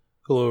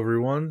Hello,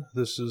 everyone.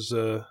 This is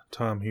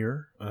Tom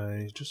here.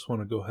 I just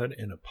want to go ahead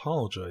and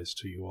apologize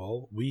to you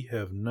all. We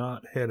have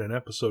not had an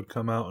episode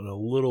come out in a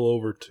little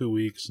over 2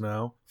 weeks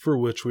now, for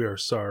which we are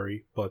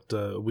sorry, but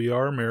we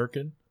are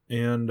American,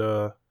 and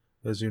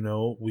as you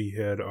know, we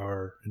had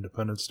our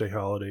Independence Day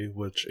holiday,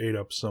 which ate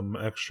up some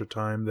extra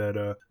time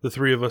that the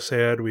three of us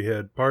had. We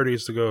had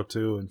parties to go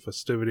to and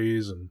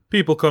festivities and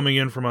people coming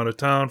in from out of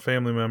town,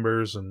 family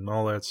members and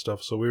all that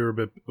stuff. So we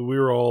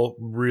were all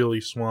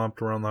really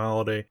swamped around the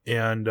holiday,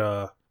 and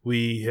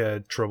we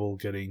had trouble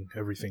getting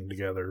everything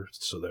together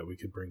so that we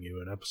could bring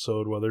you an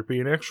episode, whether it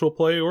be an actual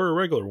play or a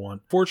regular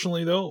one.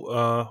 Fortunately,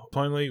 though,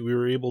 finally we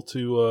were able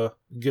to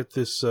get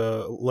this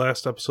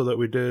last episode that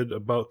we did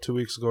about 2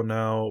 weeks ago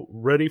now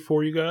ready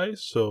for you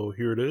guys. So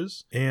here it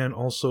is. And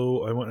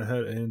also, I went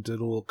ahead and did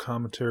a little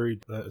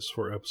commentary. That is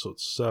for episode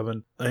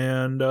 7.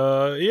 And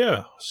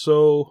yeah,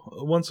 so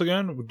once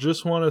again,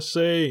 just want to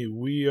say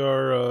we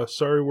are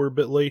sorry we're a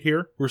bit late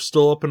here. We're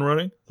still up and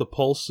running. The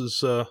pulse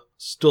is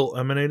still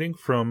emanating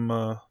from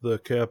the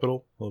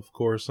capital of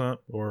Coruscant,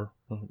 or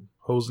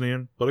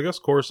Hosnian, but I guess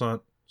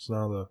Coruscant is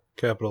now the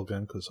capital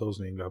again because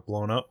Hosnian got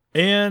blown up.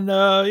 And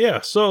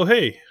yeah, so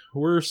hey,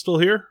 we're still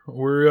here.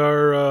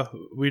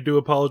 We do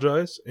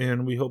apologize,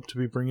 and we hope to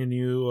be bringing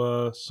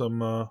you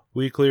some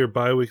weekly or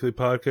bi-weekly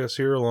podcasts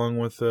here, along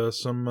with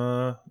some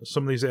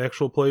of these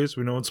actual plays.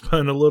 We know it's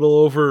been a little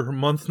over a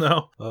month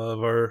now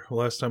of our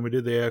last time we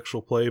did the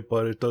actual play,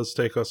 but it does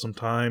take us some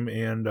time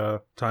and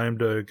time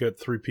to get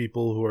 3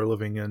 people who are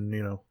living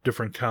in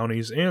different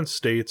counties and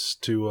states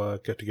to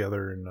get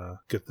together and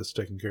get this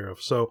taken care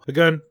of. So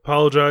again,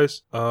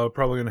 apologize.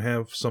 Probably gonna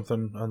have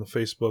something on the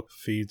Facebook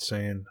feed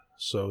saying.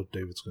 So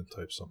David's going to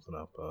type something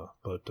up,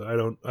 but I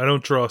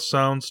don't draw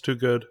sounds too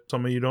good.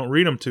 Some of you don't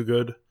read them too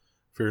good.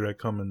 Figured I'd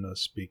come and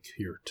speak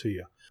here to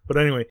you. But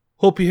anyway,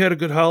 hope you had a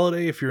good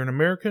holiday if you're an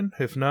American.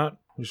 If not,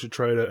 you should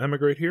try to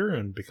emigrate here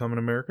and become an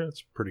American.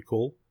 It's pretty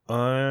cool.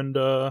 And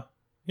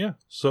yeah,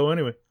 so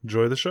anyway,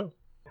 enjoy the show.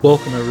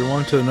 Welcome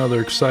everyone to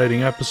another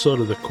exciting episode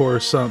of the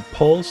Coruscant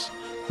Pulse.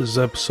 This is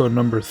episode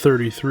number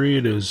 33.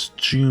 It is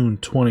June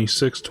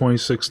 26,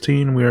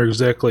 2016. We are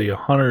exactly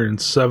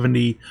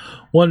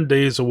 171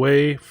 days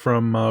away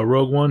from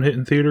Rogue One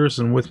hitting theaters,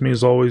 and with me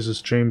as always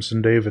is James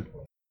and David.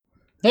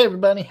 Hey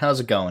everybody, how's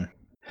it going?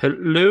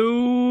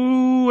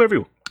 Hello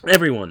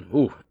everyone.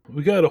 Ooh.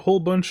 We got a whole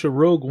bunch of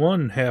Rogue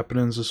One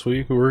happenings this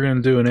week. We were going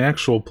to do an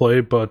actual play,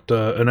 but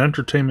an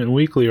Entertainment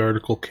Weekly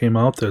article came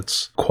out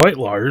that's quite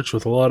large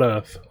with a lot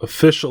of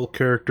official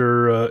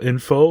character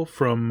info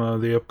from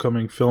the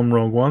upcoming film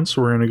Rogue One.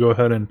 So we're going to go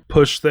ahead and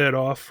push that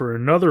off for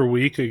another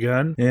week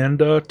again and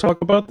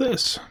talk about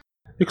this.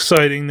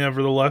 Exciting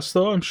nevertheless,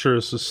 though. I'm sure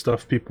this is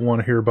stuff people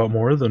want to hear about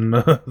more than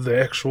the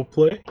actual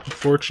play,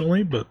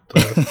 unfortunately, but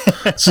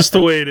it's just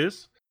the way it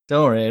is.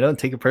 Don't worry, I don't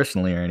take it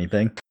personally or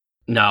anything.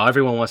 No,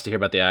 everyone wants to hear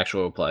about the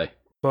actual play.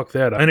 Fuck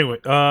that. Anyway,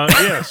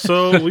 yeah,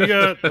 so we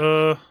got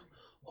a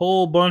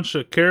whole bunch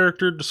of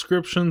character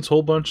descriptions,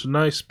 whole bunch of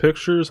nice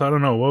pictures. I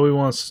don't know, what do we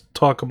want to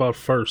talk about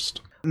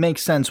first?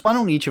 Makes sense. Why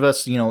don't each of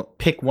us,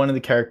 pick one of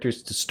the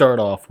characters to start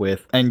off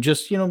with and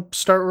just,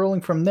 start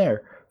rolling from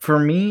there. For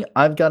me,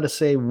 I've got to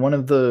say one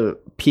of the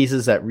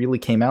pieces that really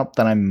came out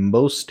that I'm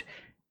most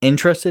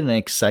interested and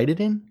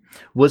excited in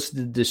was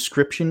the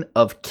description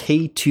of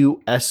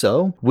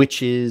K2SO,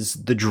 which is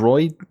the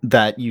droid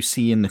that you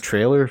see in the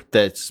trailer.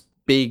 That's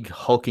big,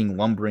 hulking,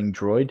 lumbering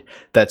droid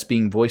that's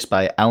being voiced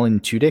by Alan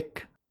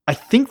Tudyk. I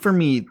think for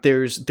me,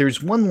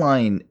 there's one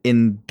line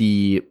in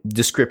the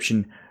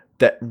description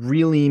that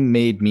really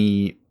made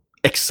me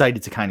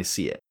excited to kind of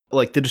see it.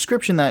 Like the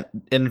description that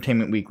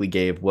Entertainment Weekly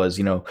gave was,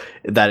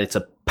 that it's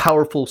a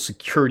powerful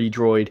security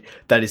droid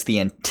that is the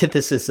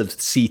antithesis of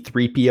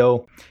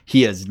C-3PO.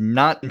 He is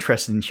not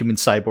interested in human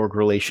cyborg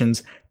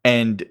relations,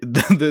 and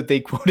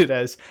they quote it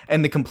as,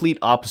 and the complete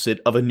opposite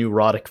of a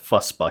neurotic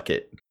fuss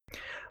bucket.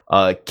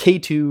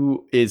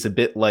 K2 is a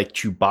bit like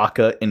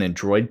Chewbacca in a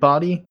droid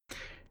body.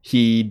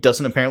 He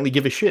doesn't apparently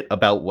give a shit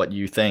about what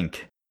you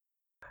think,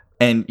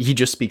 and he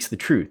just speaks the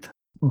truth.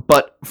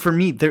 But for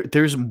me,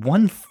 there's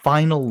one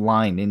final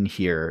line in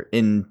here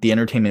in the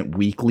Entertainment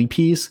Weekly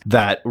piece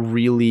that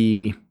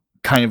really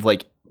kind of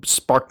like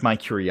sparked my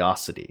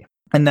curiosity.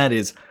 And that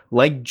is,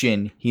 like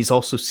Jin, he's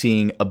also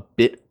seeking a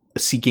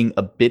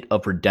bit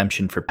of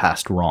redemption for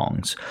past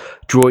wrongs.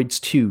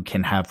 Droids too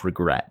can have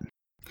regret.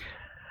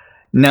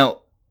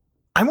 Now,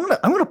 I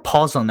want to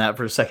pause on that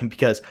for a second,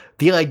 because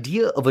the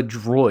idea of a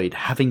droid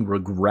having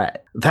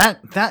regret,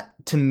 that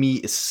to me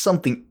is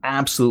something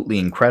absolutely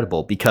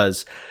incredible,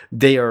 because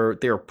they are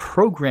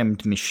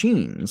programmed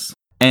machines,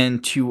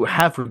 and to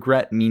have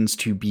regret means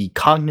to be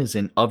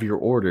cognizant of your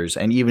orders,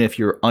 and even if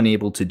you're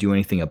unable to do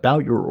anything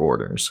about your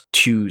orders,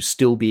 to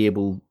still be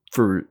able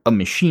for a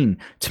machine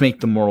to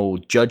make the moral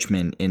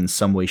judgment in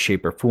some way,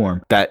 shape, or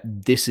form that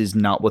this is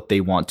not what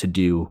they want to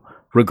do,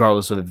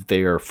 regardless of if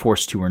they are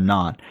forced to or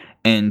not,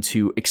 and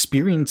to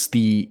experience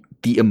the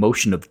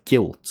emotion of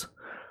guilt.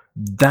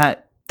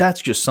 That's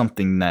just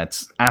something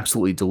that's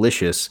absolutely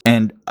delicious.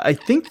 And I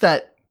think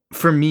that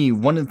for me,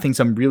 one of the things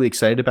I'm really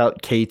excited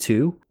about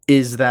K2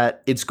 is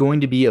that it's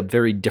going to be a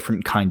very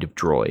different kind of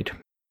droid.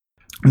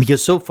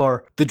 Because so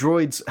far, the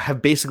droids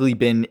have basically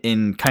been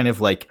in kind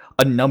of like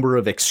a number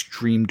of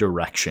extreme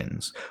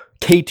directions.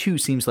 K2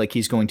 seems like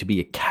he's going to be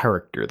a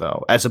character,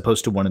 though, as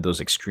opposed to one of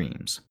those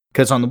extremes.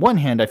 Because on the one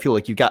hand, I feel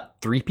like you got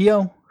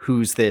 3PO,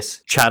 who's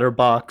this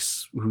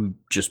chatterbox who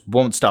just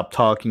won't stop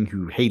talking,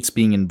 who hates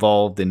being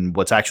involved in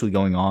what's actually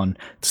going on,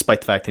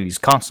 despite the fact that he's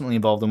constantly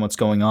involved in what's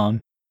going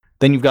on.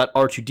 Then you've got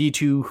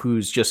R2-D2,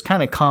 who's just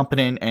kind of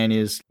competent and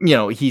is,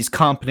 he's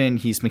competent,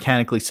 he's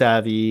mechanically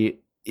savvy.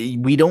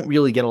 We don't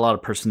really get a lot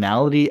of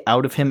personality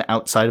out of him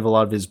outside of a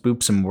lot of his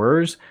boops and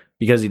whirs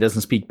because he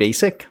doesn't speak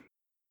basic.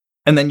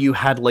 And then you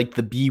had like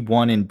the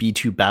B1 and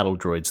B2 battle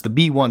droids. The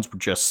B1s were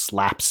just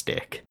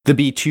slapstick. The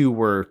B2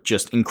 were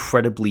just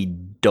incredibly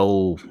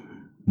dull,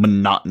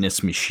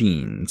 monotonous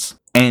machines.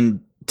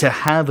 And to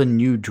have a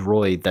new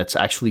droid that's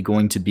actually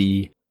going to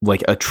be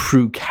like a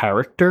true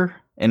character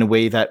in a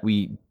way that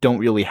we don't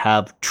really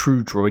have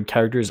true droid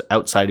characters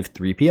outside of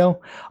 3PO,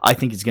 I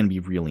think is going to be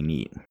really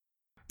neat.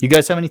 You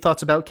guys have any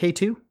thoughts about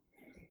K2?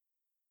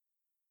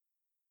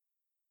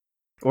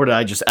 Or did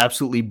I just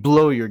absolutely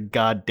blow your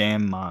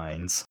goddamn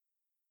minds?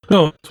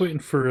 No, I was waiting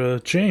for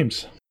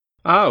James.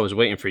 I was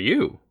waiting for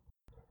you.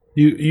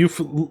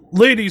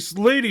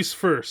 Ladies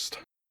first.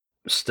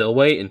 Still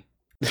waiting.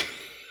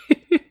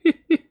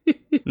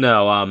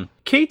 No,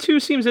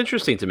 K2 seems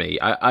interesting to me.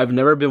 I've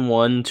never been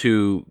one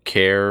to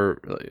care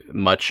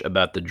much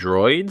about the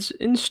droids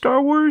in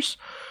Star Wars,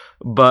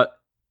 but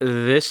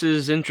this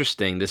is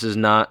interesting. This is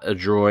not a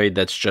droid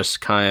that's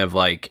just kind of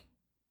like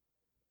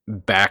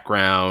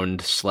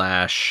background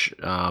slash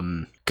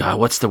God,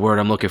 what's the word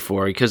I'm looking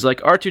for? Because like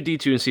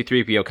R2-D2 and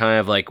C-3PO kind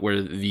of like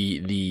were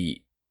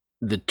the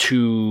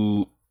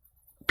two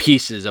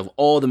pieces of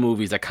all the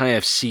movies that kind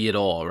of see it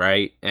all,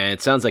 right? And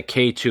it sounds like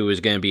K2 is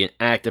going to be an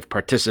active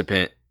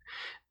participant,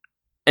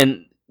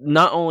 and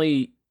not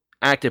only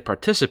active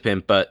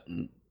participant, but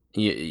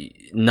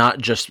not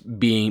just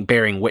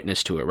bearing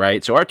witness to it,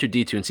 right? So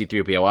R2-D2 and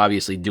C-3PO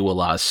obviously do a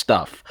lot of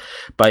stuff,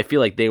 but I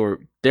feel like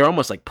they're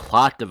almost like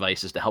plot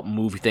devices to help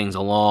move things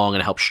along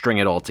and help string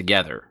it all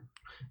together.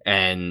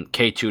 And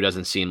K2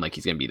 doesn't seem like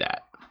he's going to be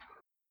that.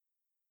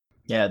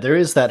 Yeah, there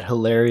is that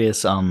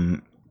hilarious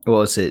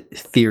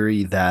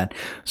theory that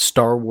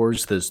Star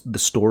Wars, the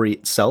story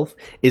itself,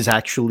 is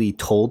actually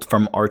told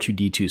from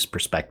R2-D2's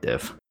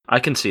perspective. I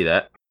can see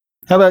that.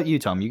 How about you,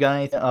 Tom? You got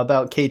anything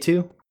about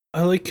K2?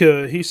 I like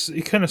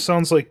he kind of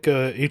sounds like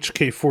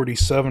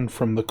HK-47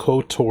 from the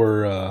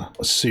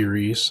KOTOR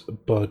series,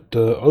 but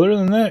other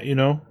than that,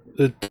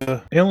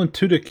 Alan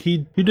Tudyk,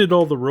 he did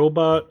all the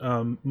robot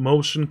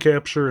motion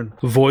capture and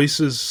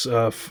voices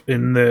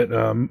in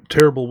that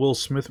terrible Will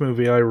Smith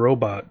movie I,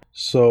 Robot.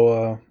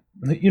 So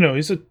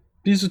he's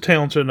a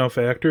talented enough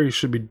actor. He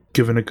should be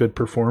given a good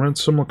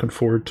performance. I'm looking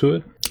forward to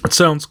it. It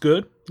sounds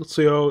good. Let's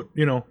see how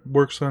it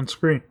works on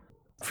screen.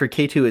 For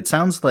K2, it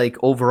sounds like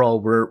overall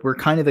we're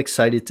kind of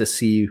excited to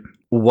see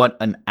what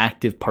an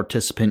active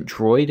participant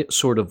droid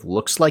sort of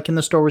looks like in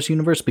the Star Wars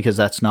universe, because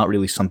that's not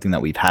really something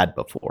that we've had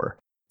before.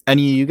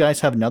 Any of you guys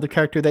have another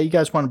character that you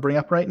guys want to bring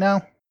up right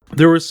now?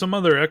 There were some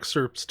other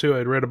excerpts too.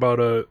 I'd read about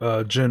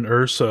Jyn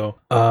Erso.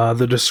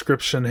 The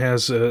description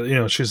has,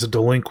 she's a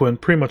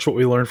delinquent. Pretty much what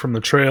we learned from the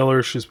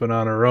trailer. She's been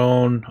on her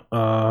own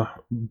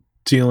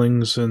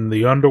dealings in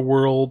the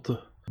underworld.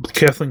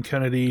 Kathleen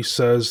Kennedy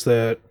says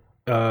that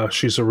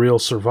she's a real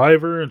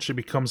survivor, and she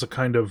becomes a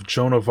kind of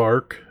Joan of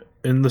Arc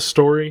in the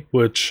story,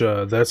 which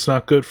that's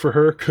not good for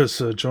her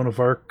because Joan of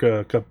Arc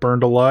got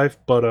burned alive.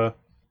 But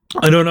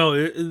I don't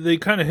know. They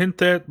kind of hint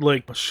that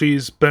like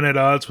she's been at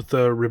odds with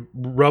the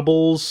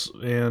rebels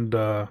and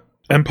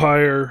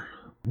Empire.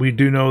 We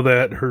do know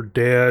that her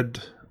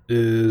dad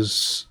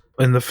is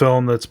in the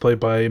film that's played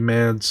by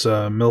Mads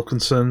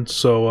Mikkelsen.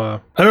 So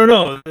I don't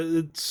know.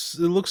 It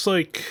looks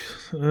like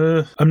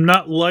I'm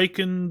not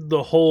liking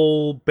the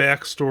whole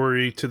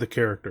backstory to the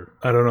character.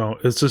 I don't know.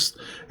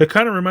 It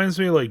kind of reminds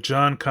me of like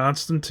John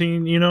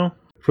Constantine,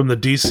 from the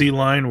DC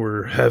line,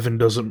 where heaven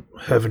doesn't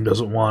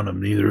want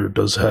him, neither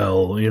does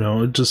hell.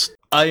 It just.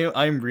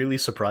 I'm really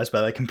surprised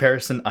by that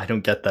comparison. I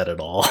don't get that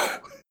at all.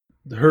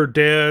 Her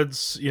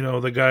dad's,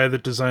 the guy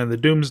that designed the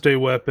Doomsday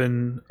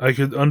Weapon. I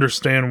could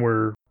understand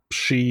where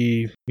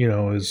she,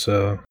 is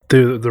the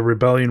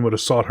rebellion would have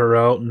sought her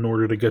out in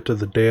order to get to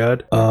the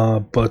dad.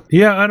 But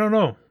yeah, I don't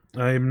know.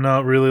 I'm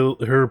not really.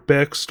 Her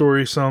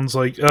backstory sounds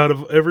like, out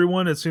of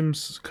everyone, it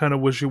seems kind of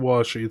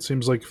wishy-washy. It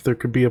seems like if there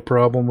could be a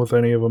problem with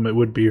any of them, it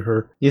would be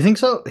her. You think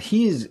so?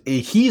 He's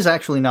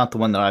actually not the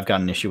one that I've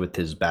got an issue with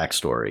his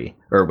backstory,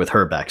 or with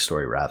her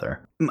backstory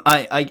rather.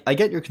 I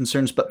get your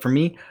concerns, but for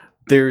me,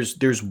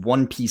 there's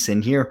one piece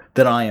in here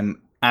that I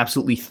am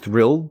absolutely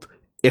thrilled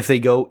if they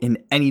go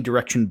in any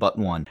direction but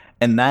one,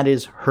 and that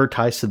is her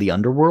ties to the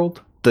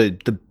underworld,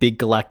 the big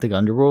galactic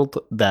underworld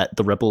that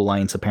the Rebel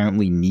Alliance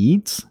apparently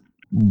needs.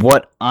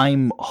 What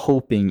I'm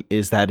hoping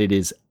is that it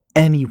is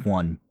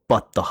anyone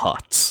but the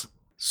Hutts.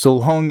 So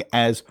long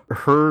as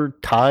her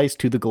ties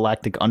to the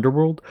galactic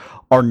underworld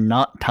are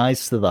not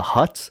ties to the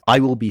Hutts, I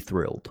will be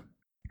thrilled.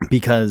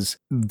 Because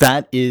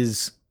that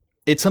is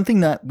it's something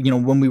that,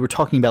 when we were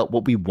talking about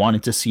what we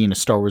wanted to see in a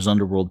Star Wars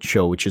Underworld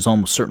show, which is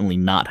almost certainly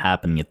not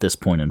happening at this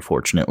point,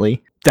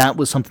 unfortunately, that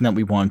was something that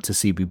we wanted to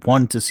see. We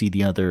wanted to see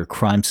the other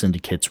crime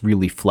syndicates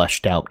really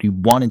fleshed out. We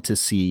wanted to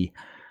see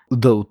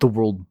the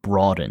world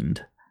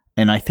broadened.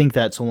 And I think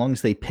that so long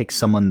as they pick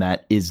someone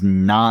that is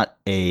not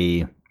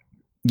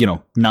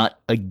not,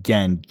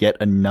 again, yet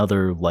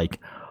another, like,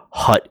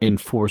 Hutt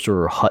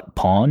enforcer or Hutt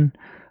pawn,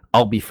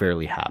 I'll be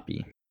fairly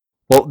happy.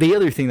 Well, the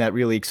other thing that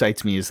really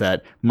excites me is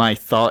that my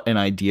thought and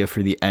idea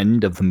for the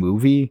end of the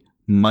movie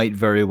might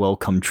very well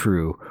come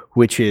true,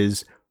 which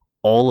is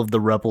all of the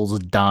rebels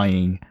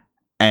dying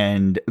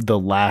and the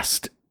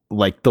last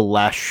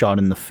shot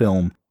in the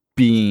film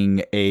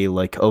being a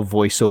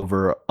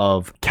voiceover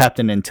of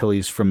Captain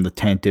Antilles from the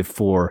Tantive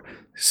 4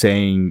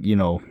 saying,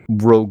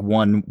 Rogue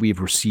One,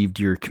 we've received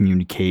your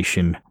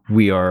communication.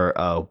 We are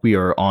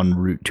en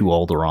route to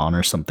Alderaan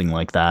or something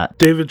like that.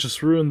 David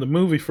just ruined the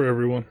movie for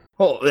everyone.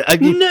 Well, I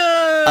mean,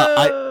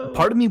 No!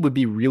 Part of me would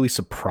be really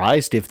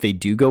surprised if they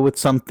do go with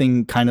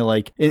something kind of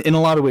like, in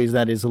a lot of ways,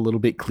 that is a little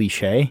bit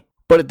cliche.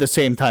 But at the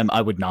same time,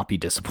 I would not be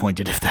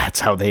disappointed if that's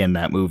how they end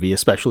that movie,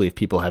 especially if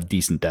people have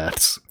decent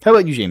deaths. How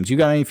about you, James? You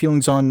got any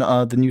feelings on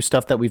the new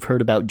stuff that we've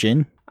heard about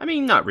Jyn? I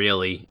mean, not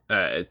really.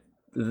 The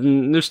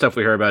new stuff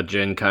we heard about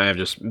Jyn kind of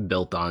just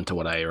built on to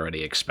what I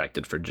already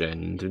expected for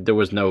Jyn. There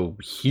was no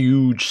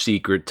huge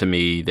secret to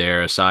me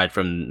there, aside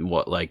from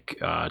what,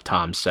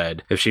 Tom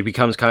said. If she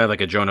becomes kind of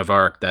like a Joan of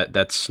Arc,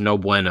 that's no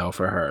bueno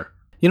for her.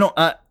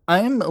 I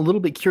am a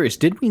little bit curious.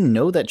 Did we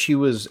know that she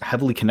was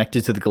heavily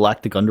connected to the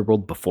Galactic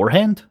Underworld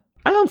beforehand?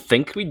 I don't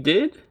think we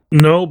did.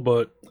 No,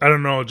 but I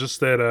don't know, just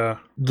that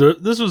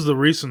this was the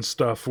recent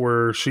stuff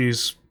where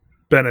she's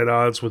been at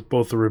odds with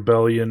both the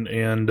rebellion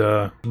and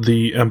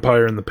the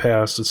Empire in the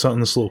past. It's not in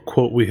this little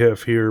quote we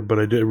have here, but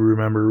I did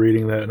remember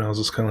reading that, and I was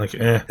just kind of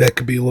like, that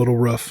could be a little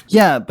rough.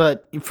 Yeah,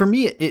 but for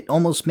me, it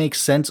almost makes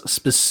sense,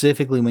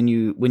 specifically when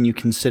you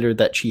consider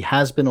that she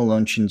has been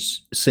alone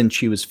since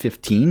she was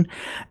 15,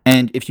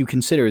 and if you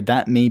consider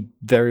that may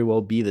very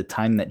well be the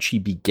time that she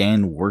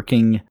began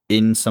working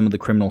in some of the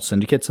criminal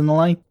syndicates and the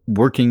like,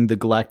 working the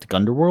Galactic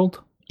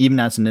Underworld,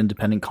 even as an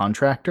independent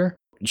contractor.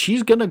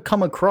 She's going to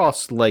come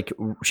across,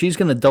 she's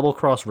going to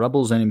double-cross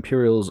Rebels and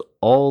Imperials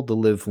all the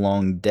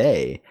live-long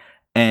day.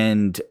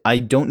 And I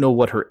don't know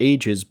what her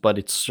age is, but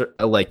it's,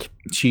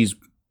 she's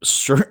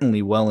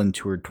certainly well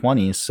into her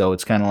 20s, so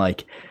it's kind of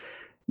like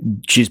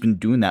she's been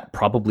doing that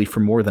probably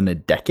for more than a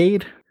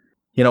decade.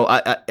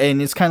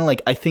 And it's kind of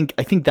like, I think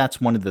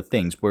that's one of the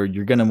things where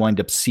you're going to wind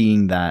up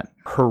seeing that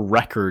her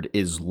record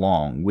is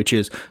long, which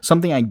is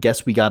something I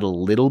guess we got a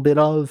little bit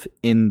of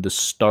in the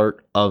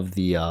start of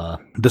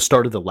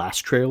the last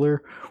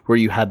trailer, where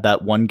you had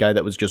that one guy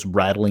that was just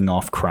rattling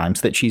off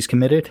crimes that she's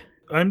committed.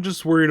 I'm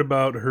just worried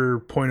about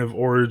her point of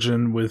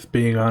origin with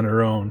being on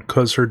her own,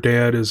 because her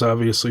dad is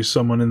obviously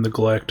someone in the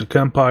Galactic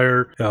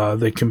Empire.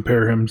 They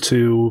compare him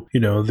to,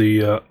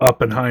 the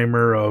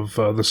Oppenheimer of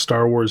the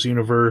Star Wars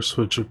universe,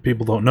 which if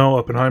people don't know,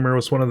 Oppenheimer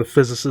was one of the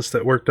physicists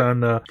that worked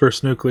on the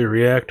first nuclear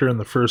reactor and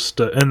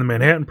the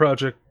Manhattan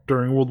Project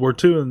during World War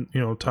II, and,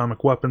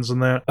 atomic weapons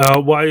and that.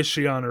 Why is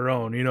she on her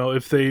own?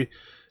 If they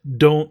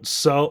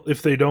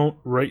don't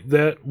write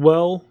that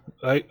well,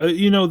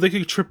 they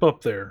could trip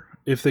up there.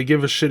 If they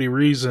give a shitty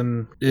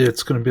reason,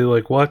 it's going to be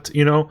like, what?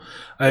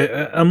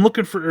 I'm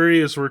looking for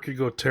areas where it could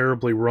go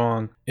terribly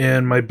wrong.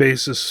 And my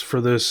basis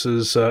for this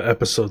is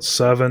episode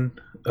 7.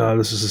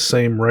 This is the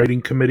same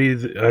writing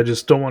committee. I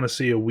just don't want to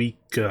see a weak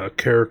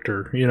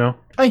character,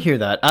 I hear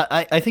that.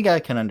 I think I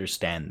can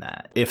understand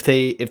that. If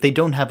they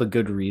don't have a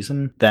good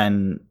reason,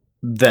 then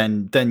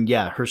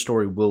yeah, her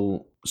story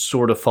will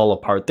sort of fall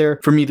apart there.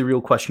 For me, the real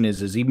question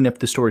is even if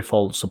the story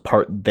falls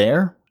apart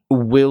there,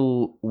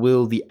 will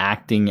the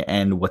acting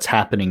and what's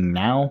happening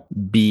now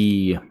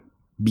be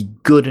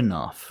good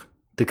enough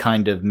to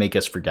kind of make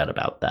us forget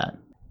about that?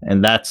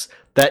 And that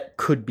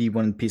could be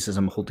one of the pieces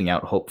I'm holding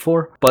out hope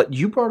for. But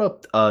you brought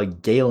up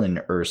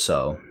Galen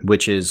Erso,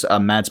 which is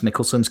Mads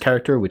Mikkelsen's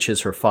character, which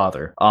is her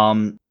father.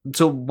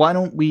 So why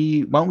don't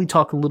we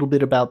talk a little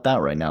bit about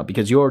that right now?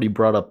 Because you already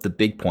brought up the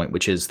big point,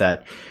 which is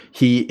that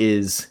he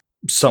is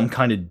some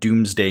kind of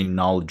doomsday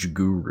knowledge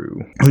guru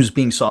who's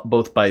being sought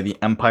both by the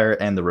Empire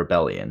and the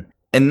Rebellion.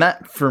 And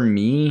that, for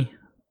me,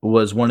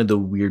 was one of the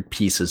weird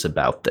pieces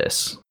about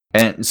this.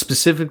 And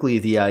specifically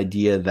the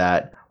idea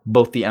that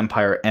both the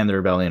Empire and the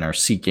Rebellion are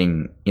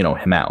seeking,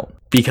 him out.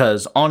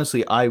 Because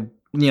honestly,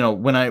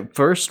 when I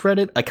first read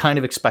it, I kind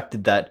of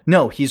expected that,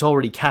 no, he's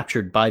already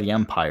captured by the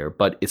Empire,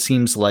 but it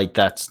seems like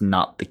that's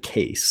not the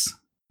case.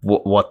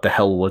 What the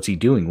hell was he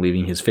doing,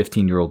 leaving his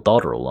 15-year-old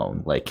daughter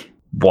alone?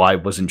 Why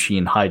wasn't she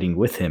in hiding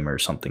with him or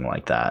something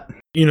like that?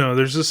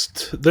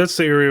 That's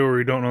the area where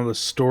we don't know the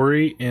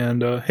story,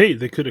 and hey,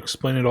 they could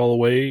explain it all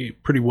away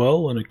pretty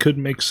well, and it could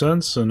make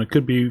sense, and it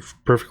could be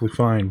perfectly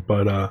fine,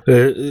 but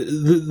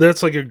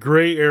that's like a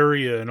gray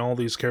area in all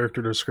these character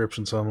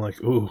descriptions. So I'm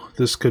like, ooh,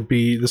 this could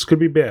be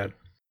bad.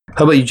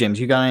 How about you, James?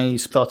 You got any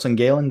thoughts on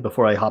Galen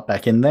before I hop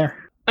back in there?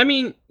 I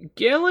mean,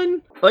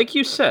 Galen, like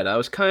you said, I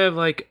was kind of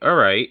like, all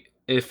right,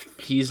 if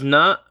he's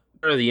not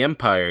of the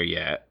Empire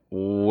yet.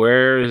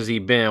 Where has he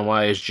been?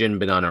 Why has Jin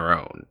been on her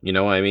own? You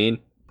know what I mean?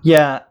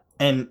 Yeah,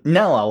 and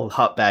now I'll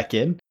hop back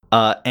in.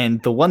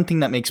 And the one thing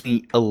that makes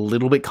me a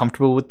little bit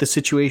comfortable with the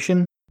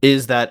situation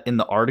is that in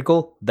the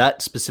article,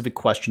 that specific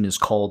question is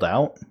called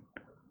out.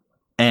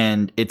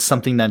 And it's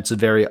something that's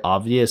very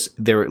obvious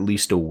they're at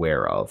least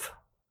aware of.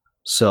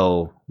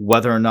 So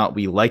whether or not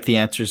we like the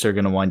answers they're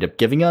going to wind up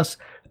giving us,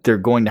 they're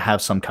going to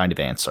have some kind of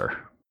answer.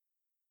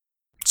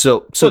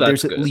 So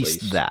there's at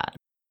least that.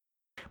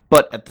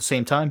 But at the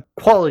same time,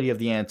 quality of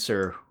the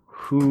answer,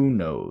 who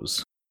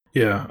knows?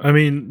 Yeah, I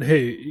mean,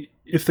 hey,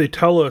 if they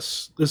tell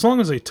us, as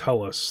long as they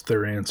tell us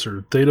their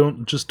answer, they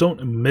don't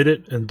admit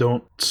it and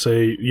don't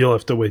say you'll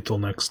have to wait till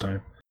next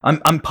time.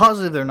 I'm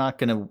positive they're not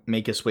going to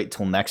make us wait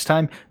till next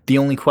time. The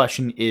only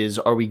question is,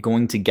 are we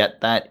going to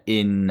get that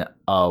in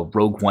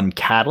Rogue One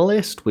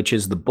Catalyst, which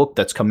is the book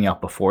that's coming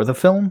out before the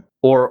film,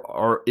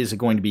 or is it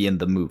going to be in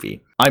the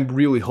movie? I'm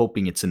really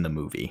hoping it's in the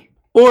movie.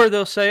 Or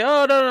they'll say,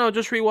 "Oh no,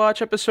 just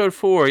rewatch episode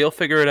 4. You'll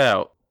figure it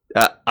out."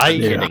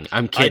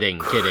 I'm kidding.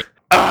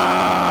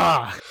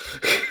 Ah!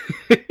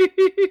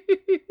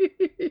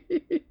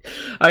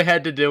 I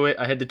had to do it.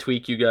 I had to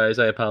tweak you guys.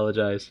 I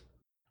apologize.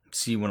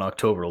 See you in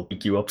October. I'll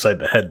kick you upside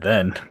the head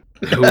then.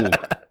 Ooh.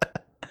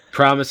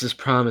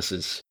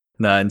 Promises.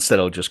 Nah, instead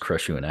I'll just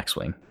crush you in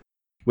X-Wing,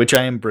 which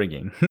I am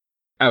bringing.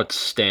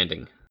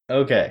 Outstanding.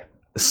 Okay,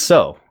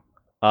 so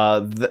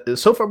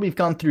so far we've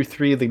gone through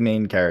 3 of the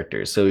main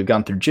characters. So we've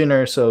gone through Jyn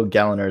Erso,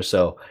 Galen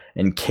Erso,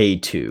 and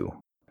K2.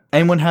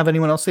 Anyone have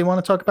anyone else they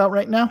want to talk about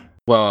right now?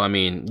 Well, I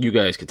mean, you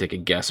guys could take a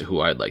guess of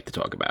who I'd like to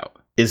talk about.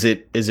 Is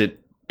it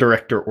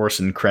director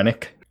Orson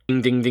Krennic?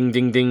 Ding, ding, ding,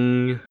 ding,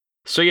 ding.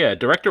 So yeah,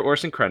 director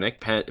Orson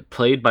Krennic,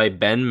 played by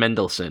Ben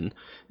Mendelsohn.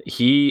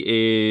 He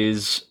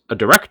is a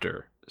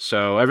director.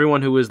 So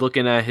everyone who was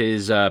looking at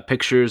his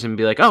pictures and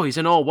be like, oh, he's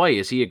in all white.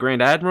 Is he a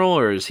Grand Admiral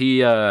or is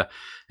he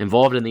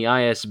involved in the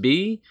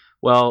ISB?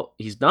 Well,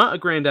 he's not a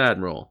Grand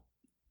Admiral.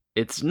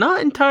 It's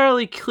not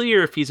entirely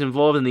clear if he's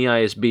involved in the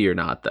ISB or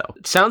not, though.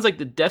 It sounds like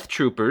the Death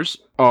Troopers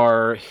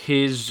are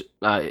his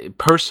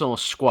personal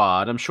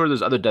squad. I'm sure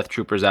there's other Death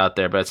Troopers out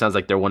there, but it sounds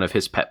like they're one of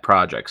his pet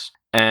projects.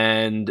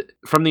 And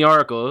from the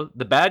article,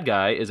 the bad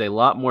guy is a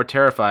lot more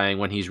terrifying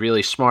when he's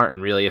really smart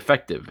and really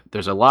effective.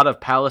 There's a lot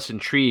of palace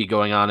intrigue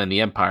going on in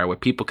the Empire with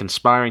people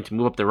conspiring to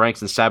move up the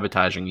ranks and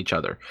sabotaging each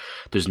other.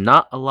 There's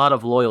not a lot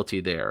of loyalty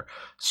there.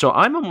 So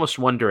I'm almost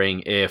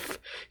wondering if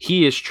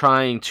he is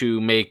trying to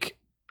make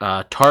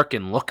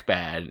Tarkin look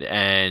bad,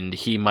 and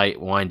he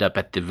might wind up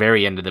at the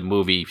very end of the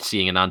movie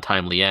seeing an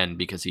untimely end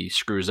because he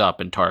screws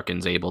up and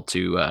Tarkin's able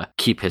to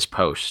keep his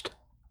post.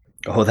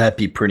 Oh, that'd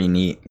be pretty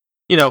neat.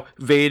 You know,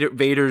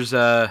 Vader's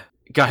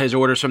got his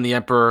orders from the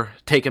Emperor,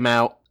 take him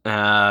out.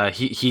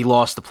 He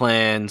lost the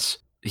plans.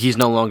 He's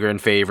no longer in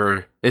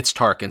favor. It's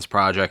Tarkin's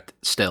project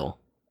still.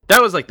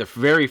 That was like the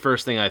very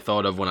first thing I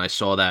thought of when I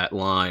saw that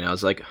line. I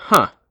was like,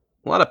 huh.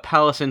 A lot of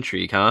palace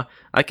intrigue, huh?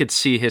 I could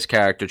see his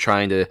character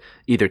trying to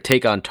either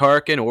take on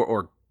Tarkin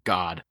or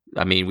God.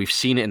 I mean, we've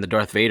seen it in the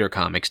Darth Vader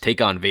comics.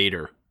 Take on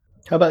Vader.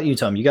 How about you,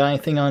 Tom? You got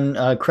anything on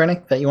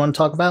Krennic that you want to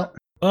talk about?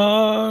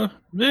 Yeah,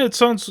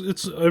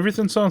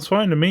 everything sounds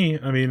fine to me.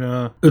 I mean,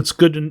 it's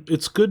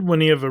good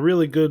when you have a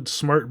really good,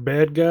 smart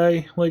bad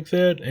guy like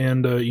that,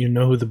 and you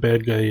know who the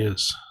bad guy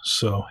is.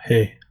 So,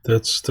 hey,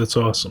 that's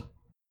awesome.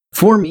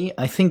 For me,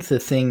 I think the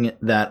thing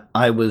that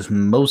I was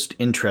most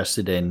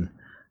interested in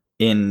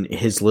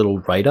his little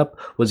write-up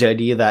was the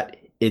idea that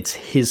it's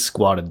his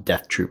squad of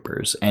Death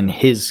Troopers and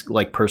his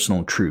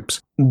personal troops.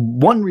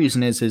 One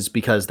reason is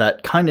because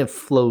that kind of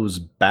flows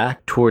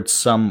back towards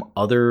some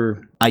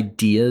other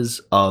ideas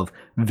of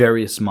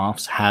various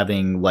Moffs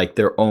having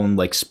their own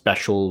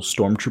special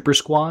stormtrooper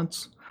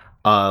squads.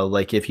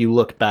 If you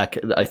look back,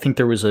 I think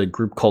there was a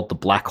group called the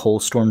Black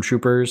Hole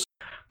Stormtroopers.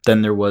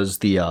 Then there was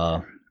the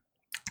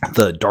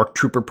Dark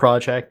Trooper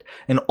Project,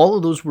 and all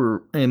of those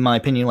were, in my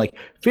opinion,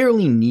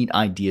 fairly neat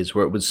ideas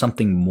where it was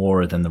something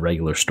more than the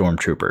regular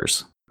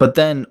stormtroopers. But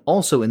then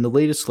also in the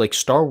latest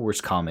Star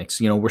Wars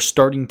comics, we're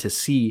starting to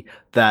see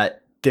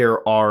that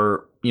there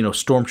are,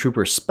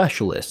 stormtrooper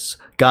specialists,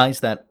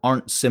 guys that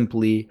aren't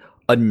simply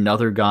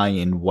another guy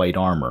in white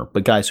armor,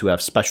 but guys who have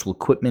special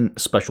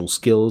equipment, special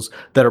skills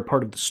that are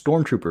part of the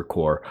stormtrooper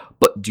corps,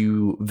 but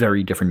do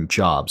very different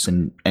jobs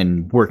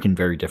and work in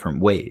very different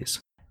ways.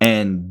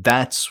 And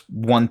that's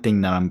one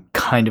thing that I'm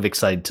kind of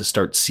excited to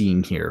start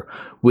seeing here,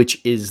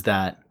 which is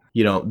that,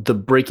 the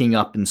breaking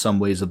up in some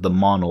ways of the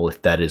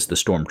monolith that is the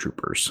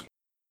stormtroopers.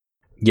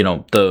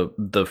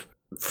 The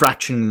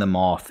fractioning them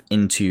off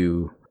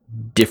into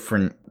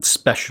different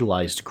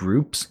specialized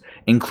groups,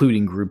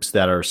 including groups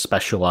that are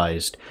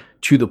specialized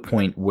to the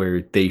point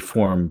where they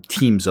form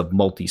teams of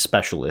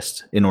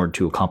multi-specialists in order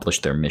to accomplish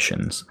their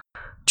missions.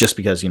 Just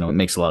because, it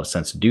makes a lot of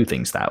sense to do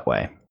things that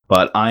way.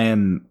 But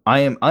I'm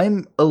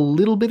a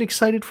little bit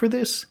excited for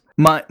this.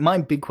 My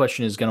big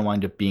question is going to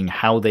wind up being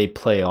how they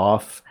play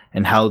off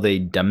and how they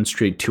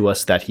demonstrate to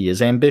us that he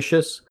is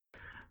ambitious.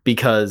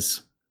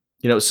 Because,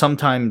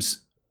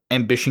 sometimes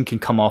ambition can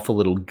come off a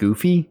little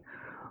goofy.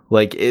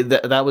 Like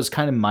that was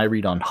kind of my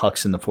read on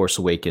Hux in The Force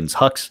Awakens.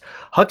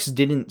 Hux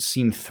didn't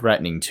seem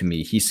threatening to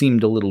me. He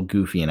seemed a little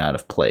goofy and out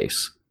of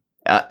place.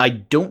 I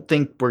don't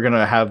think we're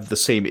gonna have the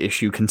same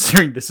issue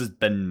considering this is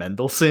Ben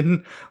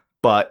Mendelsohn,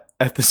 but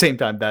at the same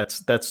time,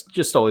 that's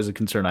just always a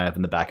concern I have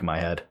in the back of my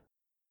head.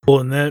 Well,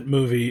 in that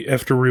movie,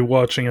 after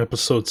rewatching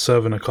Episode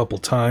 7 a couple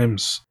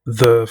times,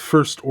 the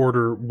First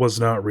Order was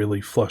not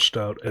really fleshed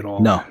out at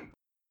all. No.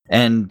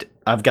 And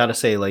I've got to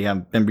say, like,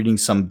 I've been reading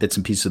some bits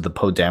and pieces of the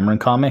Poe Dameron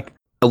comic,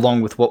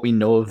 along with what we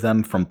know of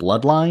them from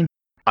Bloodline.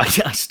 I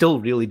still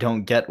really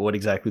don't get what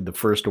exactly the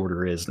First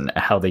Order is and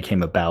how they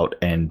came about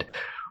and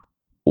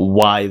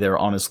why they're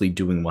honestly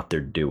doing what they're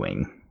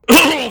doing.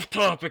 Off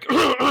topic.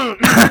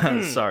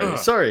 Sorry.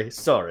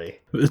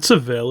 It's a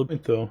valid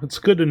point, though. It's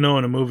good to know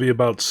in a movie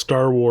about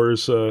Star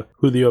Wars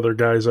who the other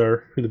guys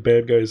are, who the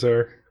bad guys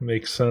are. It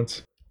makes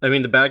sense. I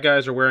mean, the bad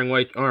guys are wearing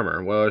white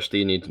armor. What else do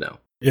you need to know?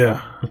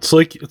 Yeah, it's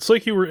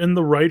like you were in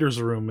the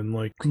writer's room and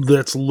like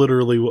that's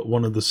literally what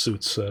one of the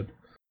suits said.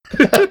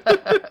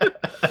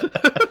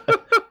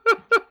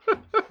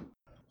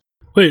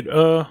 Wait,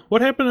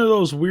 what happened to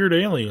those weird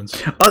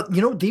aliens?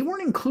 They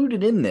weren't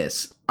included in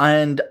this,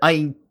 and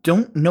I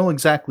don't know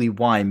exactly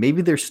why.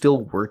 Maybe they're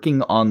still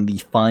working on the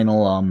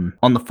final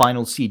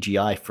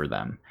CGI for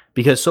them,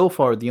 because so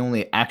far the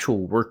only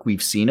actual work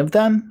we've seen of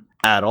them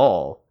at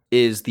all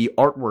is the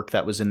artwork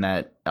that was in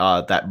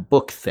that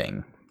book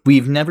thing.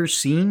 We've never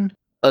seen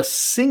a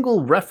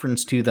single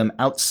reference to them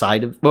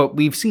outside of... Well,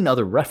 we've seen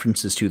other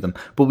references to them,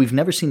 but we've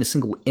never seen a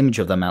single image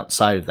of them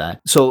outside of that.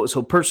 So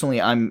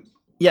personally,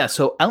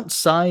 so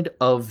outside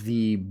of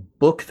the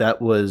book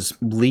that was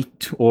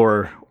leaked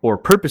or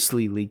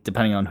purposely leaked,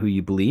 depending on who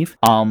you believe,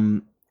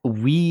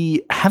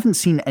 we haven't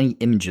seen any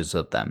images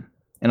of them.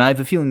 And I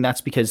have a feeling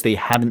that's because they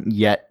haven't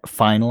yet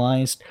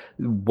finalized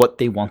what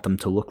they want them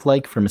to look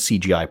like from a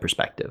CGI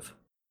perspective.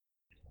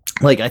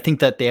 Like, I think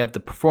that they have the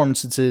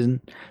performances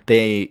in,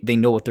 they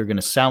know what they're going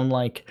to sound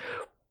like,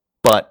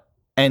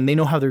 and they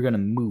know how they're going to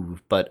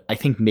move, but I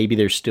think maybe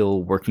they're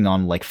still working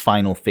on, like,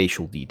 final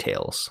facial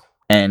details.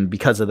 And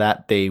because of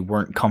that, they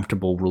weren't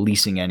comfortable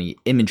releasing any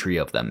imagery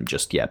of them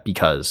just yet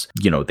because,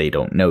 they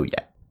don't know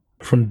yet.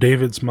 From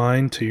David's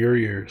mind to your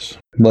ears.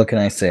 What can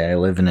I say? I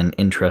live in an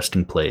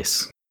interesting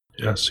place.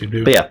 Yes, you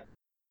do. But yeah.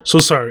 So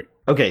sorry.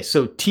 Okay,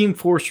 so Team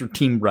Force or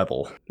Team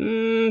Rebel?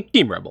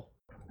 Team Rebel.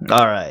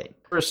 All right.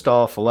 First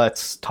off,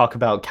 let's talk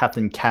about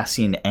Captain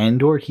Cassian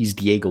Andor. He's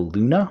Diego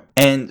Luna.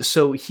 And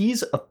so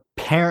he's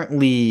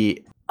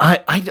apparently...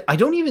 I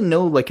don't even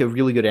know, like, a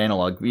really good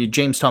analog.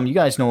 James, Tom, you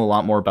guys know a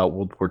lot more about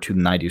World War II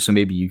than I do, so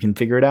maybe you can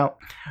figure it out.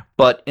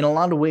 But in a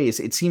lot of ways,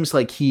 it seems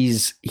like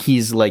he's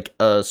like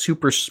a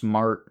super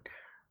smart,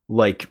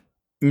 like,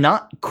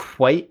 not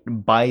quite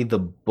by the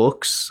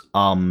books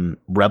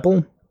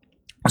rebel.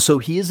 So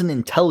he is an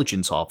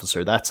intelligence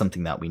officer. That's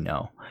something that we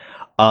know.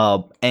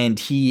 And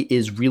he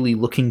is really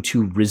looking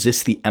to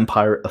resist the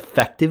Empire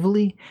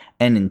effectively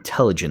and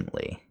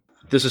intelligently.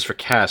 This is for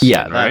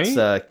Cassian, right? Yeah,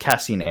 that's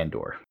Cassian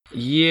Andor.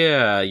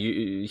 Yeah,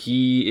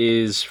 he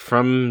is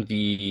from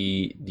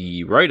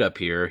the write-up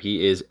here.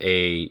 He is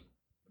in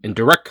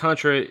direct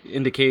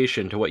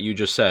contraindication to what you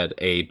just said,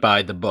 a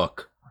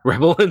by-the-book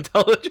rebel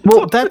intelligence.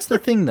 Well, that's the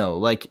thing, though.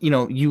 Like,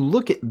 you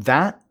look at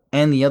that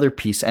and the other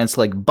piece, and it's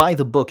like, by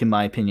the book, in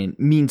my opinion,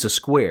 means a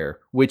square,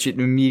 which it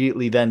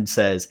immediately then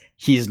says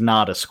he's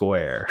not a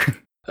square.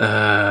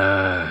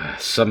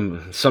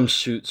 Some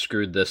suit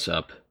screwed this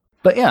up.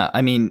 But yeah,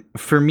 I mean,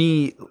 for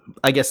me,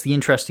 I guess the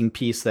interesting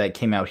piece that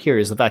came out here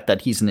is the fact that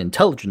he's an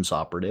intelligence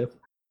operative.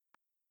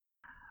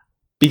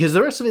 Because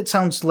the rest of it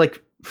sounds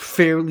like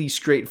fairly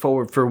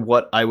straightforward for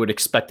what I would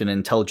expect an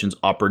intelligence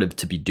operative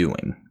to be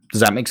doing.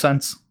 Does that make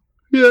sense?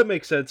 Yeah, it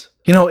makes sense.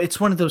 It's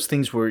one of those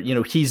things where,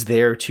 he's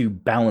there to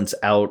balance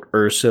out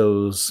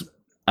Urso's,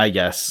 I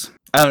guess.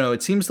 I don't know,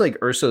 it seems like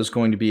Urso's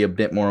going to be a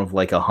bit more of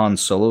like a Han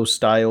Solo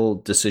style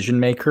decision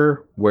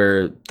maker,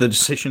 where the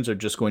decisions are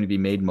just going to be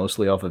made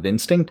mostly off of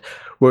instinct,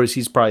 whereas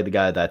he's probably the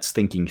guy that's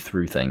thinking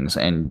through things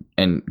and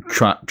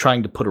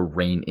trying to put a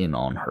rein in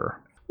on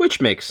her.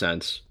 Which makes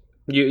sense.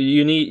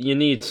 You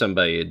need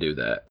somebody to do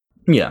that.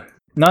 Yeah,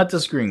 not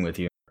disagreeing with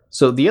you.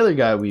 So the other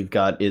guy we've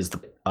got is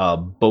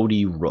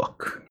Bodhi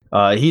Rook.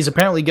 He's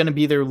apparently going to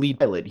be their lead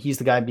pilot. He's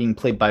the guy being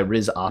played by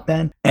Riz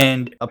Ahmed,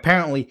 and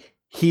apparently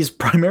he's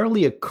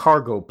primarily a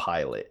cargo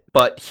pilot,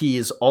 but he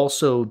is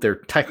also their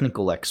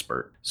technical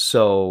expert.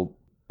 So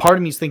part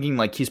of me is thinking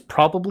like he's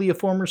probably a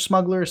former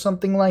smuggler or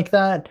something like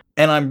that.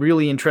 And I'm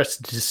really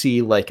interested to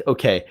see like,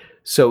 okay,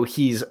 so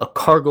he's a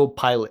cargo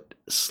pilot,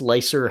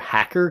 slicer,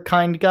 hacker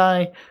kind of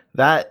guy.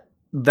 That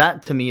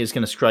to me is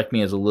going to strike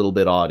me as a little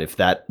bit odd if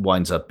that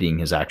winds up being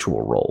his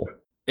actual role.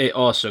 It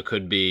also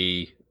could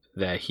be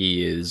that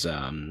he is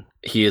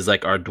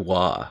like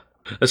Ardois.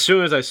 As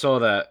soon as I saw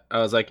that, I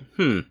was like,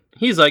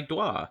 he's like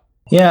Dwa.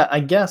 Yeah, I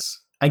guess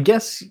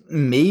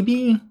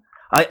maybe.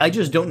 I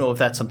just don't know if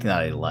that's something that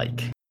I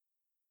like.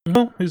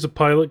 Well, he's a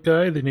pilot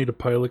guy. They need a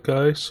pilot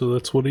guy, so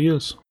that's what he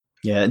is.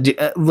 Yeah, do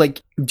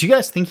you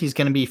guys think he's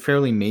going to be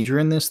fairly major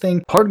in this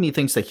thing? Part of me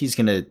thinks that he's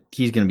gonna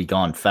be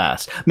gone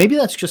fast. Maybe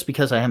that's just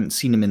because I haven't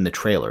seen him in the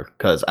trailer,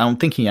 because I don't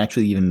think he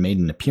actually even made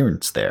an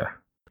appearance there.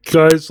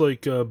 Guys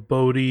like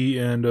Bodhi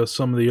and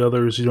some of the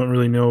others, you don't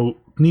really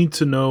need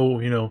to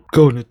know,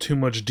 go into too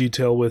much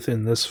detail with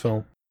in this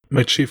film.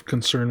 My chief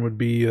concern would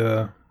be,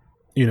 Jane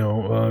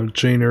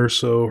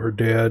Erso, her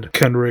dad,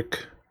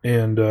 Kendrick,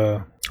 and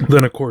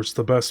then of course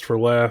the best for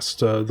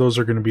last. Those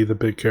are going to be the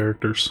big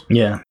characters.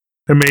 Yeah.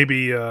 And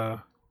maybe,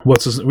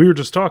 we were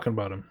just talking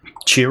about him.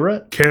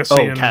 Chira?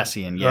 Cassian. Oh,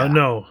 Cassian, yeah.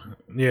 No.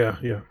 Yeah.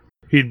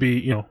 He'd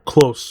be,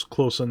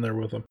 close in there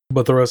with him.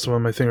 But the rest of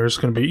them, I think, are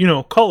just going to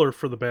be, color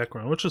for the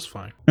background, which is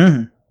fine.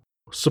 Mm-hmm.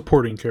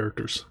 Supporting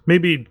characters.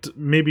 Maybe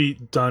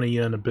Donnie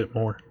Yen a bit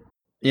more.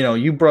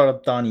 You brought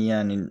up Donnie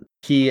Yen, and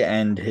he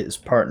and his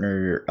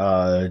partner,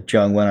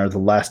 Jiang Wen, are the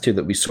last two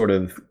that we sort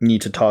of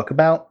need to talk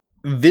about.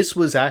 This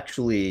was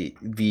actually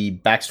the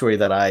backstory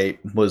that I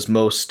was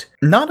most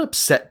not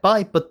upset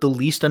by, but the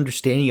least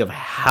understanding of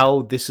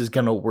how this is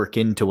going to work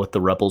into what the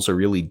rebels are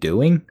really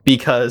doing.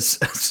 Because,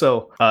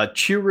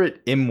 Chirrut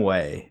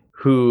Imwe,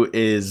 who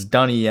is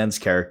Donnie Yen's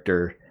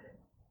character,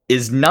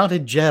 is not a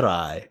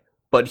Jedi,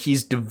 but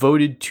he's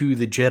devoted to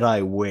the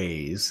Jedi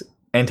ways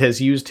and has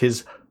used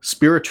his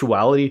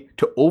spirituality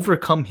to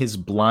overcome his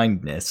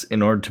blindness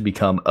in order to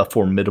become a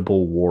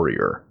formidable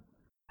warrior.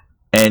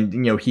 And,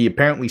 he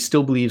apparently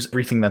still believes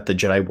everything that the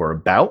Jedi were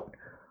about,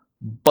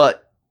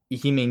 but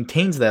he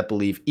maintains that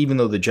belief even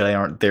though the Jedi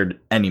aren't there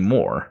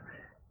anymore.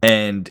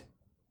 And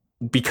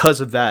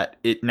because of that,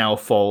 it now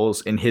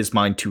falls in his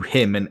mind to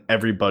him and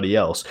everybody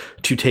else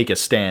to take a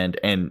stand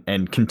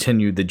and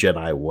continue the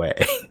Jedi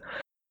way.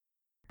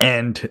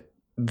 And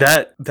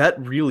that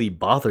really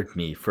bothered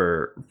me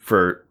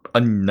for a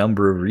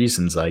number of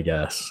reasons, I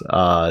guess.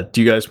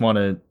 Do you guys want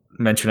to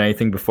mention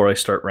anything before I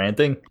start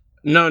ranting?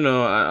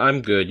 No,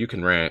 I'm good. You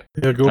can rant.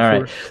 Yeah, go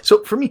for it.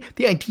 So for me,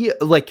 the idea,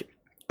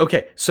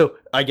 okay, so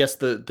I guess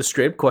the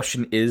straight up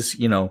question is,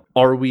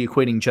 are we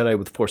equating Jedi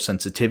with Force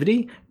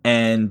sensitivity?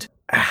 And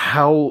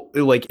how,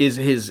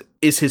 is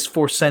his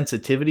Force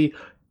sensitivity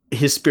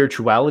his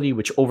spirituality,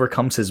 which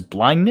overcomes his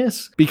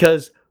blindness?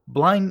 Because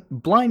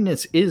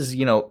blindness is,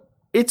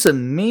 it's a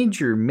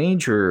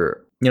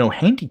major,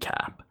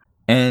 handicap.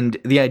 And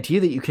the idea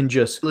that you can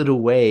just split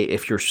away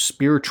if you're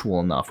spiritual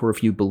enough or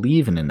if you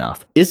believe in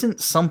enough isn't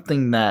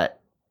something that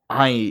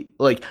I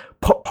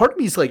part of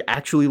me is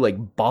actually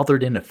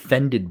bothered and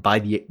offended by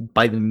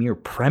the mere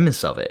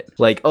premise of it.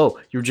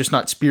 You're just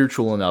not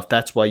spiritual enough.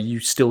 That's why you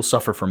still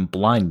suffer from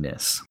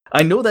blindness.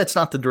 I know that's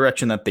not the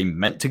direction that they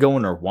meant to go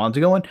in or want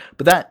to go in,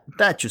 but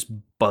that just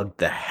bugged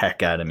the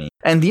heck out of me.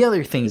 And the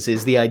other thing is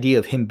the idea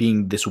of him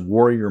being this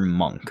warrior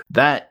monk.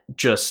 That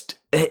just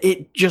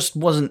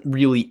wasn't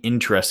really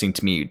interesting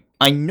to me.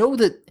 I know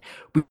that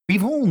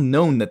we've all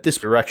known that this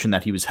direction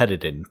that he was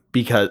headed in,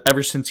 because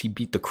ever since he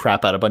beat the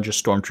crap out of a bunch of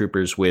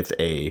stormtroopers with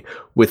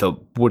a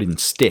wooden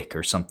stick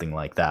or something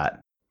like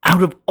that.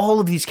 Out of all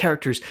of these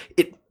characters,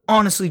 it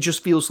honestly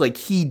just feels like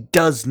he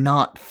does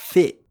not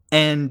fit.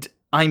 And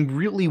I'm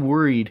really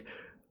worried,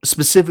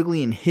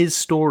 specifically in his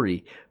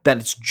story, that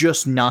it's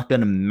just not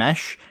going to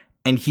mesh,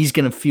 and he's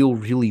going to feel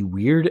really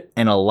weird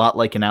and a lot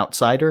like an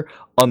outsider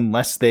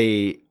unless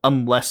he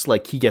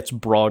gets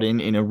brought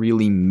in a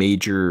really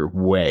major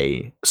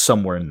way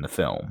somewhere in the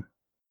film.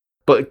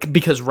 But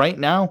because right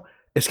now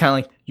it's kind of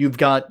like you've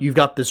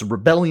got this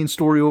rebellion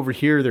story over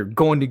here, they're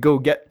going to go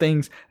get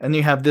things, and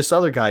you have this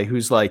other guy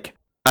who's like,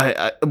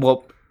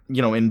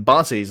 in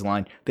Base's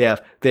line, they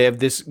have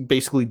this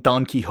basically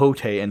Don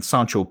Quixote and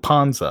Sancho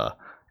Panza,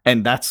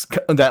 and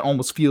that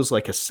almost feels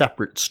like a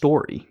separate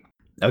story.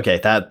 Okay,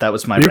 that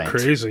was my rant.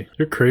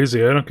 You're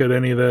crazy. I don't get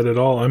any of that at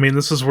all. I mean,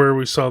 this is where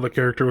we saw the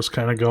character was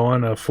kind of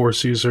going, a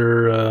Force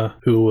user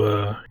who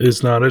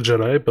is not a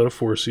Jedi, but a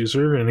Force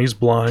user, and he's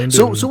blind,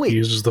 so wait, he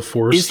uses the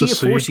Force to see.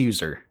 Is he a Force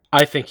user?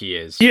 I think he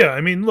is. Yeah,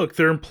 I mean, look,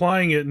 they're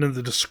implying it in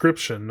the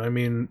description. I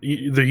mean,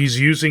 he's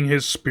using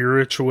his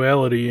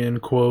spirituality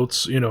in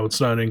quotes.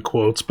 It's not in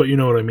quotes, but you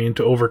know what I mean,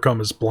 to overcome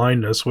his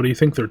blindness. What do you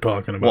think they're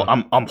talking about?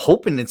 Well, I'm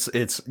hoping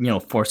it's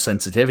Force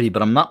sensitivity,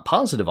 but I'm not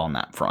positive on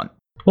that front.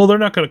 Well, they're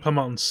not going to come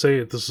out and say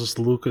it. This is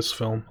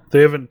Lucasfilm.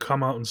 They haven't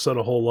come out and said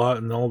a whole lot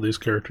in all these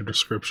character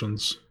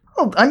descriptions.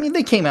 Oh, I mean,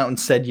 they came out and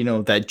said,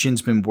 that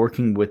Jin's been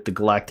working with the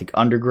Galactic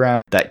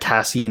Underground, that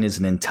Cassian is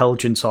an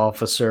intelligence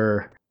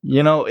officer.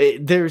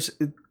 There's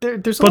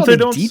a lot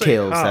of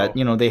details that,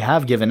 they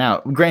have given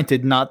out.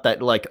 Granted, not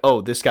that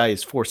this guy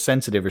is Force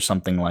sensitive or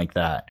something like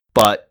that.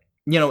 But,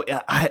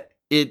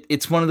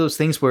 it's one of those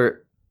things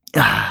where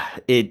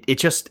it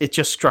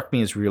just struck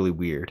me as really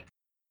weird.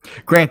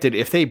 Granted,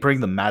 if they bring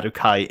the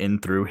Madukai in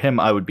through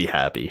him, I would be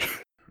happy.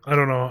 I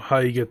don't know how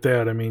you get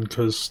that. I mean,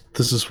 because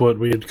this is what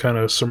we had kind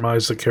of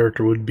surmised the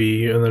character would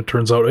be, and then it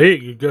turns out,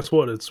 hey, guess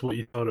what? It's what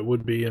you thought it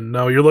would be, and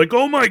now you're like,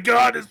 oh my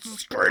god, this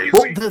is crazy!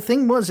 Well, the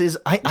thing is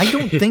I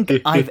don't think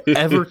I've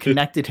ever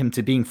connected him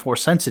to being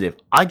Force sensitive.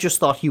 I just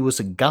thought he was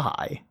a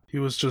guy. He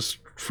was just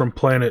from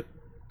planet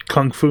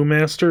Kung Fu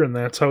Master, and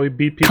that's how he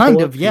beat people Kind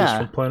up? of, yeah. He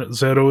was from planet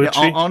Zatoichi?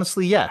 Yeah,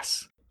 honestly,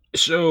 yes.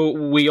 So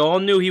we all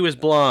knew he was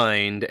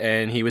blind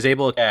and he was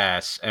able to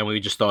cast, and we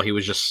just thought he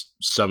was just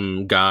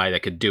some guy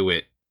that could do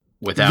it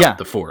without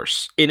the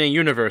Force in a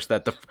universe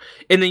that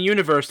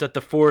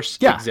the Force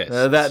exists.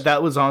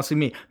 That was honestly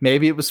me.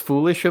 Maybe it was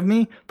foolish of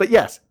me, but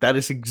yes, that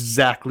is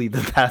exactly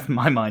the path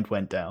my mind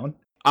went down.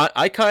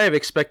 I kind of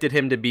expected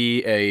him to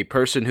be a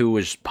person who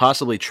was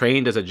possibly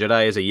trained as a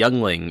Jedi as a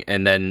youngling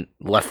and then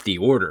left the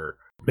Order.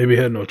 Maybe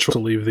he had no choice to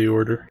leave the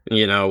Order.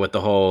 With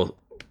the whole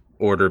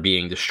Order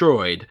being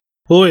destroyed.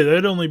 Well, wait,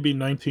 that'd only be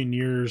 19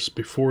 years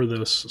before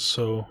this,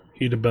 so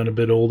he'd have been a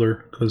bit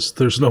older, because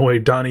there's no way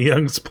Donnie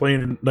Young's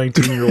playing a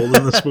 19-year-old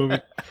in this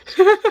movie.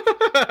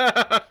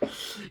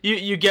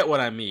 You get what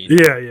I mean.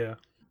 Yeah.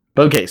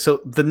 Okay,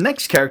 so the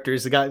next character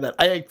is the guy that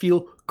I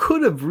feel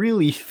could have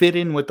really fit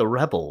in with the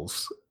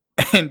Rebels.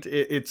 And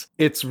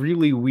it's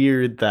really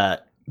weird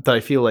that I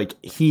feel like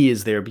he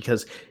is there,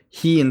 because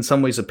he in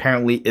some ways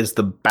apparently is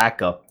the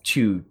backup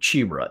to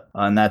Chirrut,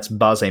 and that's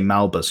Baze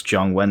Malbus,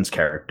 Jiang Wen's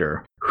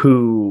character,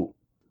 who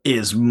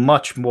is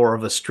much more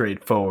of a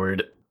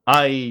straightforward.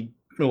 They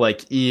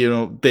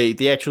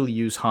actually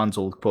use Han's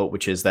old quote,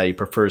 which is that he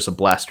prefers a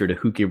blaster to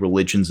Huki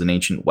religions and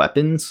ancient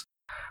weapons,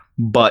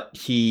 but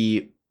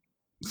he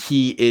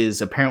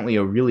is apparently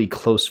a really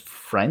close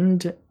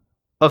friend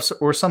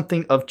or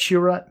something of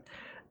Chirrut,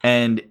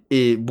 and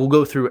it will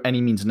go through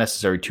any means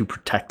necessary to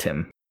protect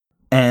him.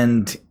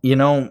 And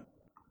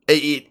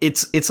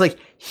it's like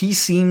he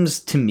seems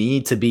to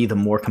me to be the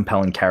more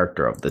compelling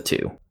character of the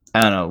two.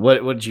 I don't know.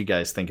 What did you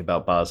guys think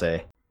about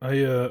Baze?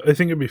 I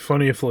think it'd be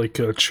funny if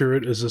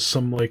Chirrut is just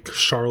some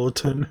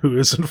charlatan who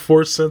isn't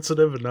Force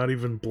sensitive and not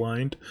even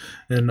blind,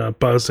 and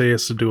Baze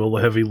has to do all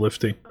the heavy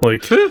lifting.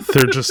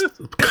 They're just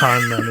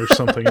con men or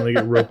something, and they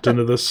get roped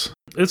into this.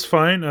 It's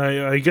fine.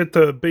 I get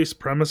the base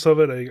premise of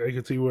it. I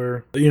can see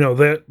where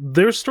that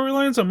their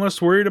storylines I'm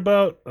less worried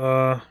about.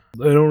 I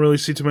don't really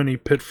see too many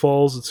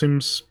pitfalls. It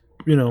seems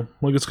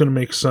like it's going to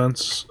make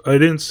sense. I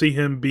didn't see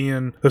him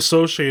being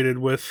associated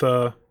with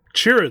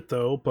Chirrut,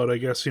 though, but I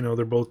guess,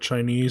 they're both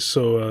Chinese,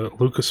 so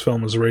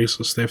Lucasfilm is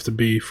racist. They have to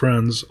be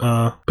friends.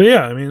 But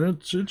yeah, I mean,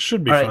 it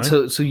should be fine.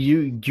 All right, so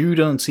you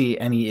don't see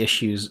any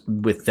issues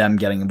with them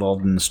getting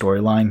involved in the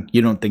storyline?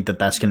 You don't think that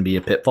that's going to be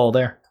a pitfall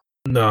there?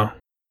 No.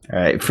 All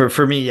right,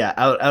 for me, yeah,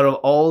 out of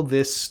all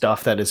this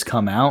stuff that has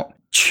come out,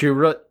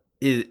 Chirrut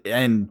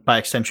and by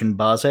extension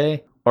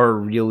Baze are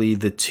really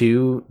the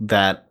two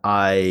that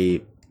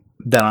I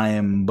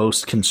am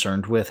most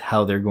concerned with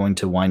how they're going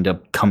to wind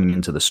up coming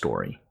into the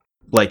story.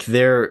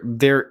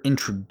 Their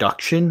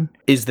introduction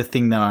is the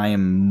thing that I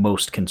am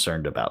most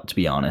concerned about, to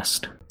be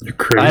honest. You're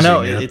crazy. I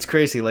know, man. It's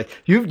crazy.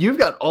 You've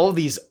got all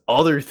these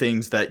other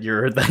things that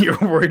you're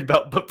worried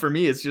about, but for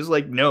me, it's just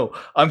no.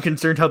 I'm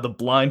concerned how the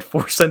blind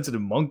Force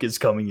sensitive monk is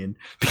coming in,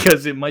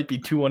 because it might be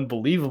too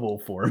unbelievable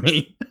for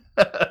me.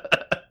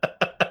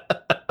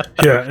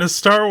 Yeah, in a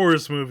Star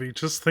Wars movie,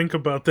 just think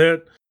about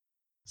that.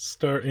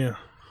 Yeah,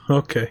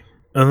 okay.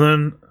 And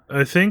then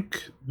I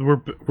think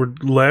we're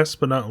last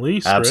but not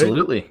least,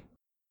 absolutely. Right?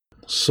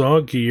 Saw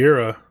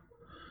Gerrera,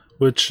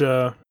 which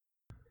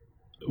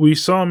we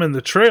saw him in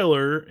the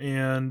trailer,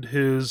 and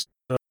his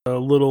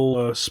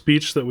little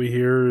speech that we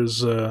hear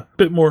is a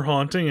bit more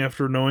haunting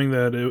after knowing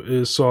that it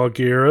is Saw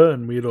Gerrera,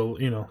 and we'd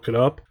look it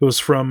up. It was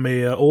from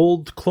a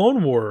old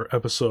Clone War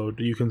episode.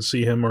 You can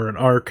see him, or an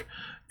arc.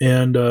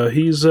 And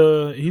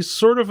he's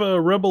sort of a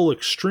rebel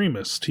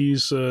extremist.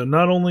 He's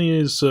not only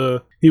is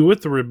he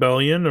with the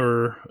rebellion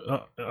or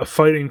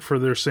fighting for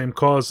their same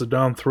cause to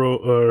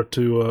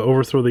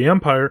overthrow the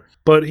Empire,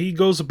 but he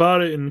goes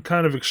about it in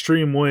kind of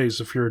extreme ways.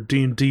 If you're a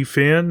D&D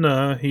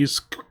fan, he's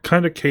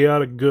kind of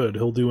chaotic good.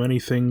 He'll do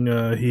anything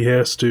he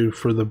has to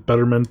for the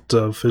betterment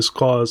of his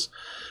cause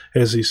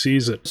as he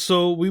sees it.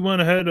 So we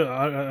went ahead.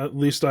 At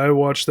least I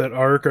watched that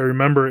arc. I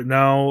remember it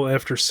now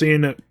after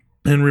seeing it.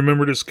 And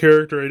remembered his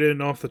character. I didn't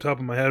know off the top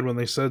of my head when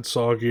they said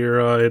Saw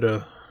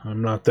Gerrera.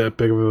 I'm not that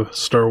big of a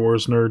Star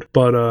Wars nerd,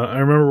 but I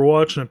remember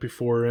watching it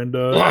before. And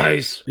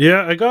lies.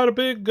 Yeah, I got a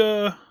big.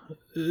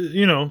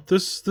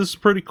 This is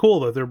pretty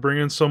cool that they're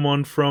bringing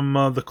someone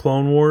from the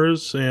Clone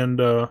Wars,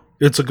 and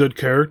it's a good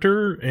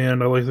character,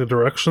 and I like the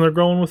direction they're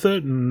going with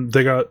it. And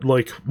they got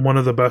one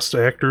of the best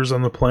actors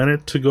on the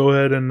planet to go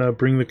ahead and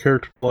bring the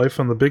character to life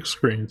on the big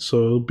screen.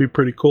 So it'll be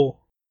pretty cool.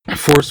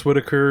 Forrest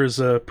Whitaker is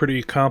a pretty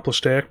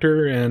accomplished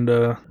actor, and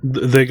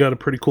they got a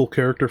pretty cool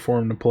character for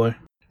him to play.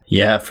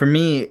 Yeah, for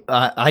me,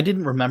 I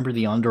didn't remember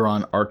the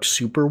Onderon arc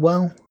super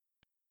well,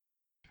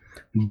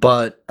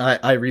 but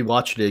I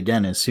rewatched it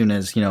again as soon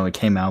as it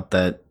came out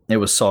that it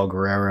was Saw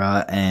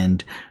Gerrera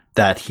and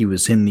that he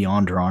was in the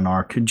Onderon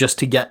arc, just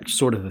to get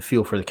sort of a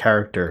feel for the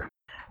character.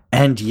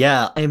 And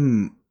yeah,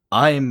 I'm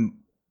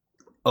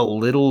a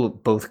little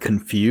both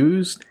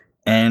confused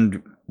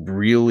and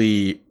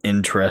really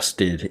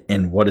interested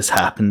in what has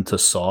happened to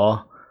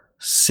Saw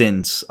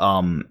since the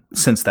end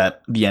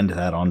of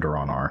that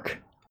Onderon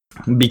arc,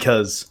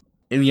 because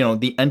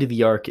the end of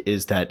the arc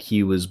is that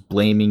he was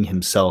blaming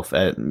himself.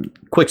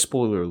 Quick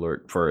spoiler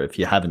alert for if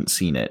you haven't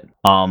seen it.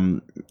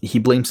 He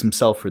blames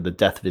himself for the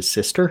death of his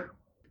sister,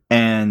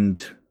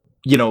 and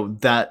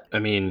that. I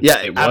mean,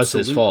 Yeah, it was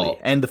his fault.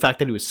 and the fact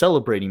that he was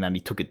celebrating that, he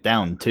took it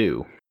down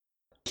too.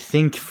 I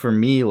think for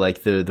me,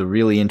 like the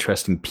really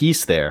interesting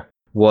piece there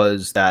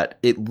was that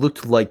it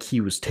looked like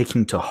he was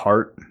taking to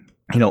heart,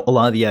 a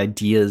lot of the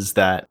ideas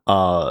that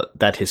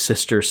that his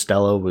sister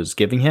Stella was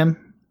giving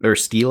him, or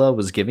Stella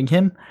was giving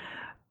him,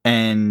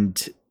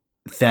 and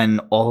then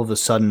all of a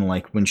sudden,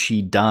 like when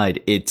she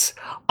died,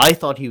 I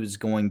thought he was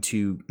going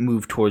to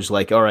move towards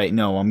like, all right,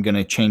 no, I'm going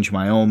to change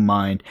my own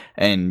mind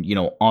and,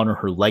 honor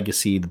her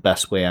legacy the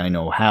best way I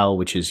know how,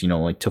 which is,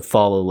 like to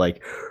follow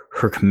like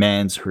her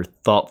commands, her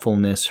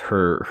thoughtfulness,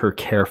 her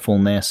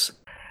carefulness.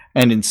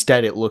 And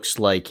instead, it looks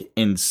like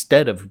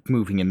instead of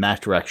moving in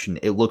that direction,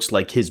 it looks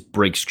like his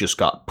brakes just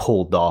got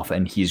pulled off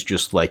and he's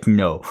just like,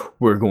 no,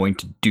 we're going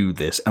to do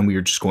this and we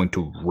are just going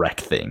to wreck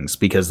things,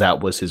 because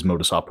that was his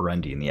modus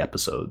operandi in the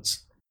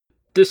episodes.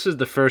 This is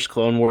the first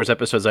Clone Wars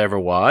episodes I ever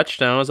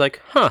watched, and I was like,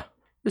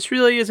 this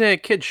really isn't a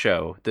kid's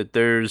show. That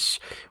there's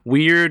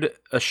weird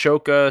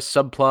Ashoka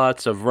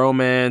subplots of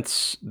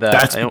romance that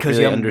That's I don't because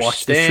really you haven't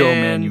watched the show,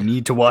 man. You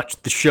need to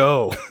watch the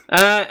show.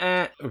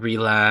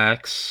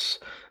 Relax.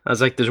 I was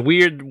like, there's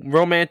weird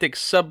romantic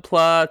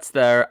subplots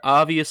that are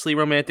obviously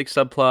romantic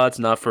subplots,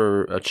 not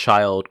for a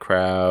child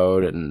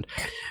crowd, and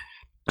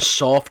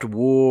soft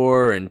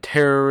war and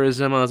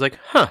terrorism. I was like,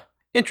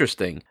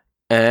 interesting.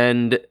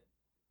 And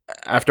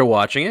after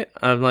watching it,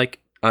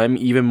 I'm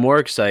even more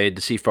excited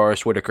to see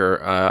Forrest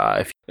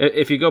Whitaker.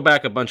 If you go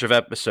back a bunch of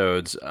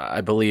episodes,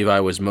 I believe I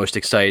was most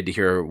excited to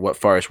hear what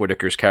Forrest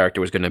Whitaker's character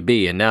was going to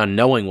be, and now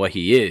knowing what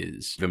he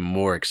is, even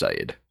more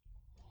excited.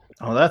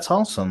 Oh, that's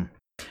awesome.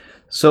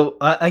 So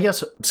I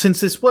guess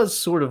since this was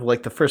sort of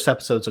like the first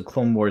episodes of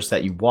Clone Wars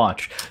that you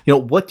watched,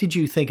 what did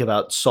you think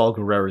about Saw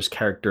Gerrera's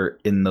character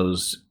in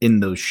those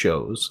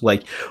shows?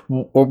 Like,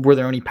 or were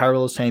there any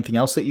parallels to anything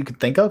else that you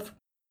could think of?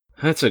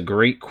 That's a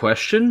great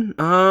question.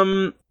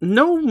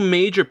 No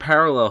major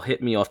parallel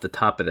hit me off the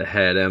top of the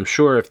head. I'm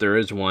sure if there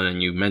is one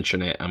and you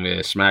mention it, I'm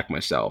gonna smack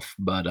myself.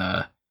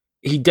 But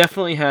he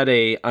definitely had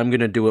a "I'm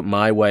gonna do it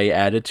my way"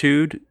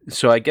 attitude.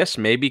 So I guess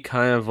maybe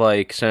kind of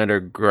like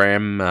Senator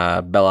Graham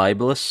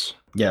Bel-Iblis.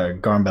 Yeah,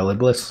 Garam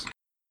Bel-Iblis.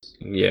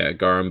 Yeah,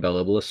 Garam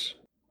Bel-Iblis.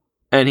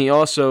 And he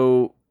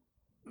also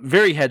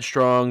very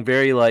headstrong,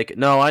 very like,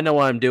 no, I know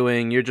what I'm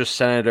doing. You're just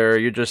senator.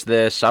 You're just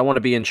this. I want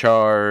to be in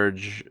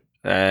charge.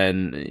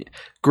 And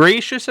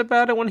gracious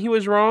about it when he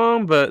was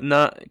wrong, but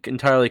not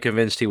entirely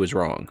convinced he was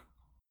wrong.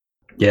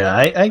 Yeah,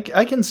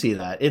 I can see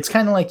that. It's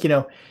kind of like,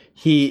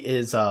 he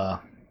is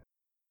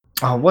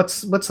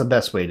what's the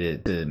best way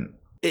to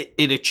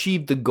it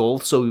achieved the goal,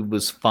 so it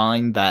was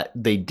fine that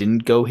they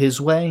didn't go his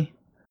way.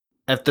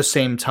 At the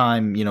same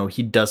time,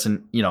 he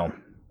doesn't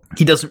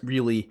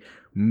really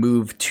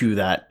move to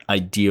that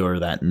idea or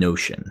that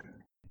notion.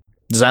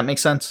 Does that make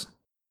sense?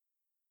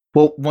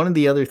 Well, one of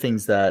the other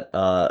things that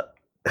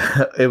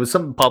it was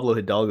something Pablo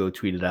Hidalgo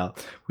tweeted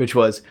out, which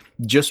was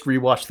just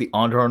rewatch the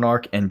Onderon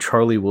arc and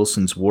Charlie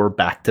Wilson's War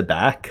back to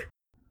back,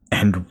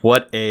 and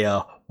what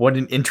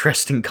an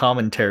interesting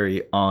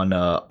commentary on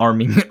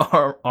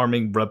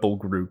arming rebel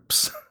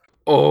groups.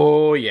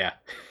 Oh yeah.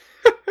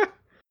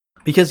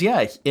 Because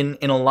yeah, in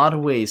a lot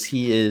of ways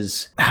he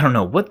is, I don't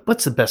know,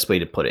 what's the best way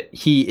to put it?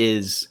 He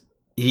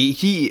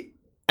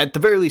at the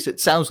very least,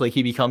 it sounds like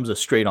he becomes a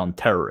straight-on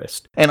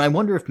terrorist. And I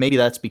wonder if maybe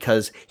that's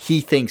because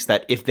he thinks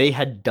that if they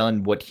had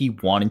done what he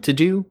wanted to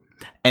do,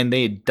 and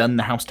they had done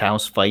the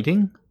house-to-house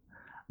fighting,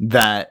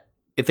 that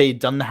if they had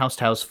done the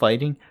house-to-house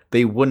fighting,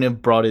 they wouldn't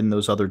have brought in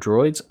those other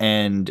droids,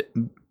 and,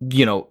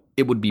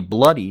 it would be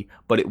bloody,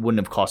 but it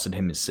wouldn't have costed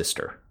him his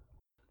sister.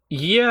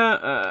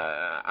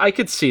 Yeah, I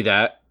could see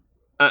that.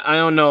 I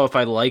don't know if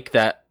I like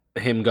that,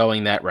 him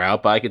going that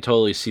route, but I could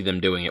totally see them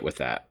doing it with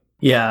that.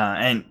 Yeah,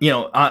 and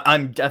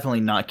I'm definitely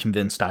not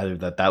convinced either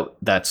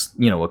that's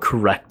a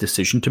correct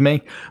decision to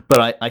make,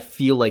 but I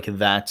feel like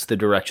that's the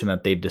direction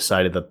that they've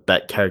decided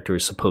that character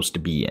is supposed to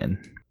be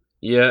in.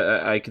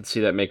 Yeah, I could see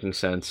that making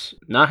sense.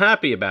 Not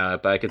happy about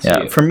it, but I could see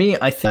it. For me,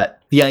 I thought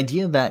the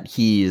idea that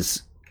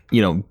he's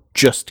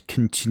just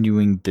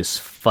continuing this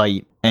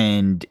fight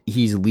and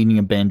he's leading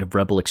a band of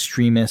rebel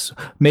extremists,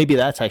 maybe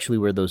that's actually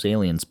where those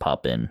aliens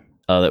pop in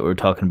that we were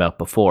talking about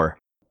before.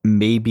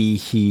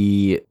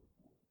 Maybe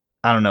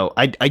I don't know.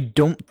 I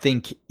don't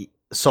think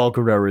Saw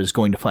Gerrera is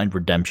going to find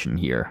redemption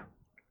here.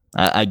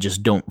 I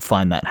just don't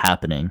find that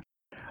happening.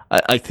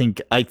 I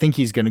think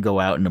he's going to go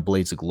out in a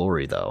blaze of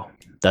glory, though.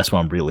 That's what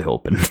I'm really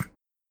hoping.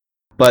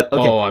 But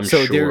okay, I'm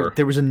so sure.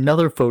 there was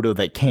another photo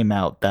that came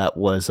out that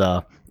was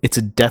it's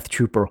a Death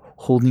Trooper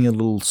holding a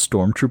little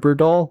Stormtrooper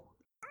doll.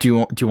 Do you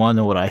want to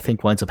know what I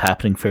think winds up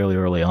happening fairly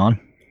early on?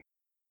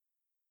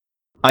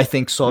 I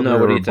think Saw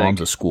Gerrera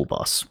bombs a school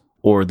bus,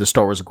 or the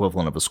Star Wars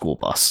equivalent of a school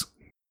bus.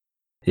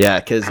 Yeah,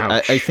 because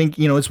I think,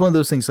 it's one of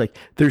those things like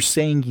they're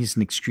saying he's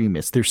an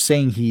extremist. They're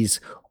saying he's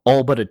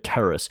all but a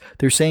terrorist.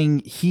 They're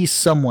saying he's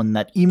someone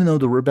that even though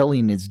the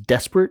rebellion is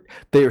desperate,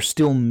 they are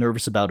still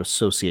nervous about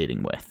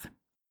associating with.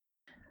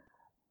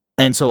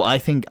 And so I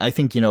think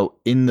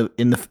in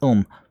the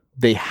film,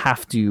 they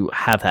have to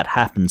have that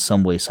happen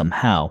some way,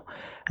 somehow.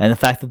 And the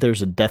fact that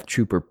there's a Death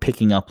Trooper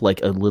picking up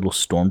like a little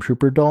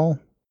Stormtrooper doll,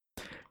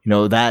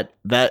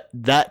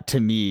 that to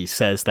me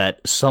says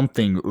that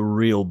something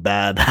real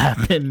bad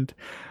happened,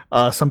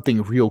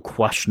 something real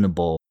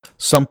questionable,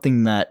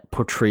 something that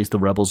portrays the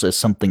rebels as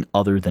something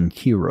other than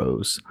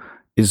heroes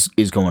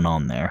is going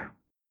on there.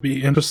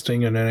 Be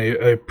interesting, and I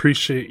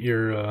appreciate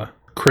your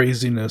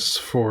craziness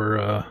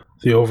for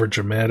the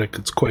overdramatic.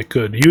 It's quite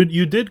good.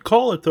 You did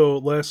call it though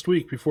last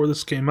week before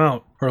this came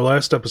out, our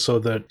last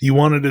episode, that you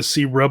wanted to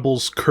see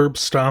rebels curb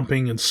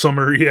stomping and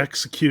summary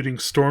executing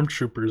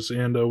stormtroopers,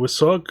 and with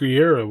Saw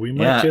Gerrera we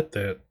might get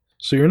that.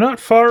 So you're not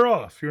far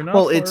off. You're not.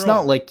 Well, it's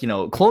not like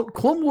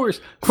Clone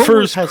Wars. For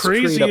Wars as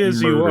crazy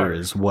as you are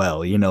as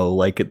well.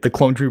 Like the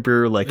Clone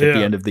Trooper, at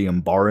the end of the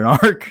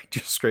Umbaran arc,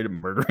 just straight up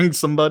murdering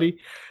somebody.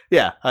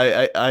 Yeah,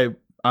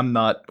 I'm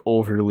not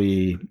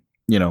overly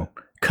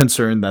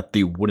concerned that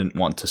they wouldn't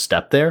want to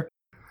step there.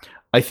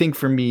 I think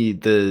for me,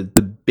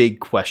 the big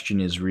question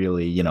is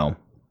really,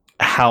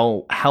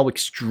 how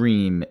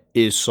extreme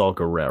is Saw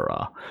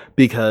Gerrera?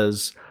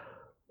 Because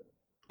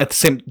at the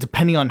same,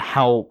 depending on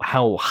how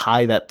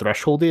high that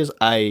threshold is,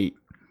 I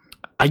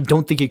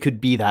don't think it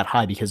could be that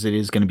high because it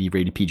is going to be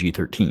rated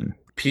PG-13.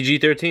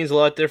 PG-13 is a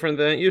lot different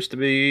than it used to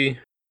be.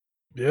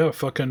 Yeah,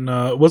 fucking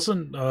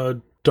wasn't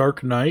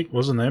Dark Knight,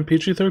 wasn't that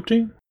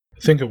PG-13? I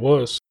think it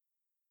was.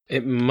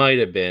 It might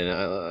have been.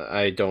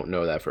 I don't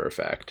know that for a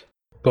fact.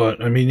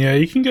 But, I mean, yeah,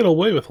 you can get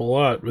away with a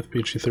lot with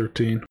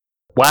PG-13.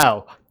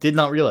 Wow, did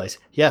not realize.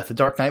 Yeah, The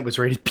Dark Knight was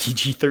rated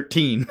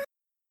PG-13.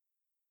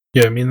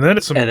 Yeah, I mean, that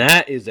is some... And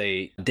that is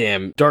a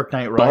damn Dark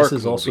Knight Rises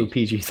is also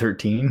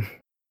PG-13.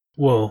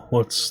 Well,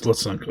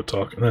 let's not go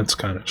talking. That's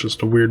kind of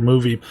just a weird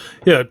movie.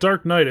 Yeah,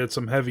 Dark Knight had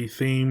some heavy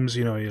themes,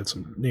 you had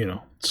some,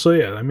 So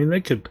yeah, I mean,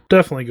 they could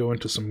definitely go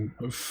into some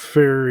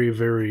very,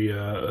 very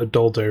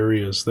adult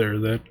areas there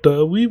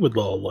that we would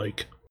all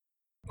like.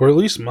 Or at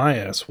least my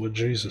ass would,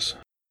 Jesus.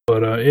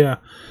 But yeah.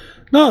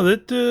 No,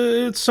 that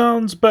it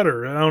sounds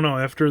better. I don't know,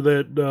 after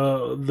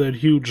that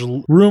huge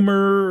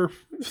rumor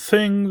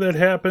thing that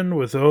happened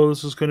with,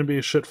 this is going to be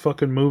a shit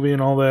fucking movie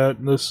and all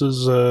that, this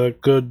is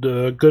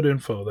good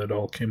info that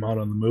all came out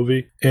on the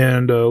movie.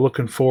 And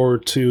looking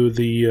forward to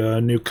the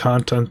new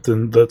content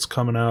that's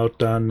coming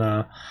out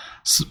on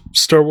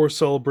Star Wars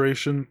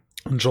Celebration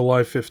on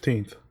July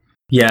 15th.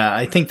 Yeah,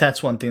 I think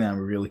that's one thing that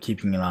we're really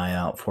keeping an eye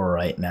out for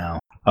right now.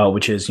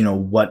 Which is,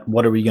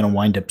 what are we going to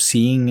wind up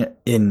seeing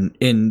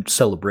in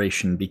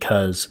Celebration?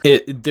 Because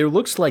there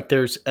looks like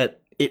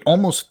it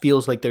almost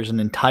feels like there's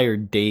an entire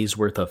day's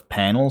worth of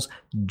panels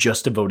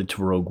just devoted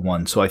to Rogue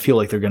One. So I feel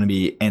like they're going to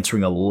be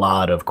answering a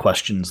lot of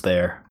questions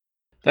there.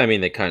 I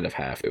mean, they kind of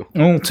have to.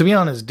 Well, to be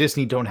honest,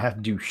 Disney don't have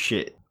to do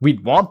shit.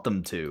 We'd want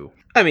them to.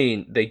 I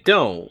mean, they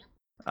don't.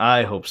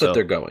 I hope so. But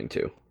they're going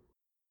to.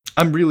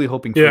 I'm really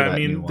hoping for that. Yeah, I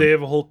mean, they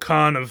have a whole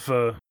con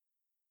of...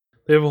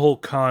 They have a whole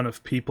con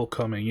of people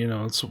coming,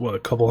 it's a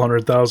couple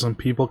 100,000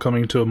 people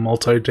coming to a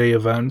multi-day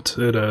event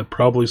at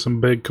probably some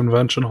big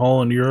convention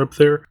hall in Europe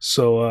there.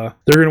 So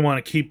they're going to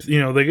want to keep,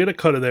 they get a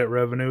cut of that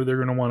revenue. They're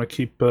going to want to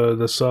keep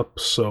this up.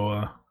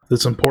 So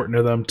it's important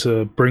to them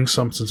to bring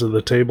something to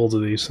the table to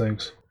these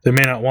things. They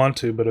may not want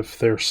to, but if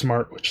they're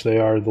smart, which they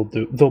are,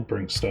 they'll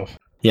bring stuff.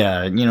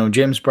 Yeah,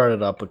 James brought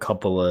it up a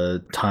couple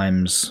of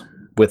times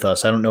with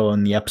us. I don't know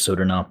in the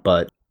episode or not,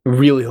 but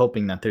really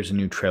hoping that there's a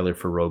new trailer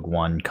for Rogue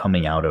One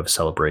coming out of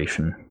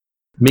Celebration.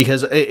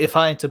 Because if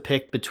I had to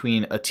pick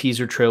between a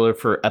teaser trailer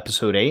for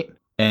Episode 8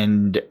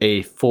 and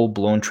a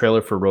full-blown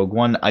trailer for Rogue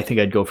One, I think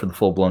I'd go for the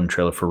full-blown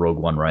trailer for Rogue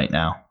One right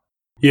now.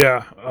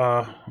 Yeah,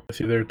 with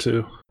you there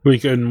too. We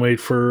can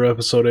wait for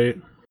Episode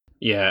 8.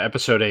 Yeah,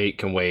 Episode 8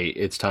 can wait.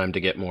 It's time to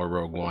get more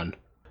Rogue One.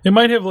 It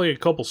might have a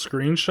couple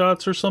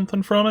screenshots or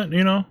something from it,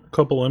 a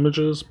couple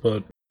images,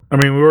 but... I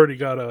mean, we already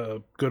got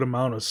a good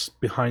amount of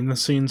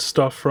behind-the-scenes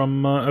stuff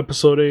from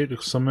Episode 8,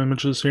 some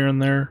images here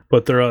and there,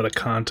 but they're out of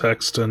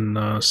context,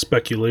 and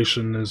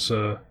speculation is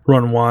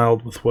run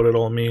wild with what it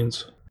all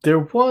means. There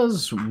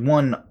was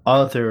one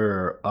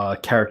other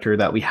character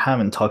that we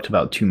haven't talked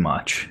about too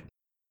much,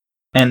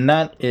 and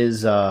that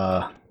is,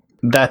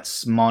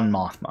 that's Mon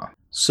Mothma.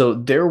 So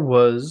there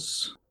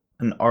was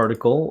an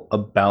article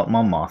about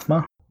Mon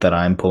Mothma that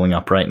I'm pulling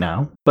up right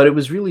now, but it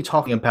was really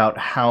talking about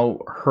how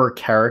her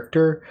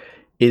character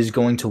is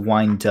going to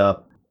wind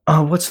up...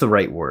 what's the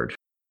right word?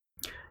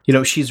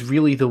 She's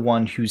really the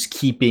one who's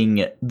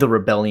keeping the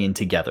rebellion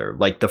together,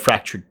 like the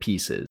fractured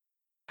pieces.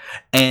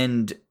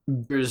 And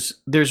there's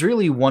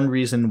really one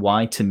reason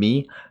why, to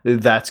me,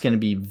 that's going to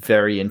be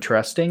very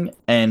interesting,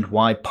 and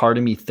why part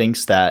of me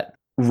thinks that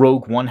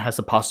Rogue One has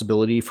a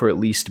possibility, for at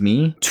least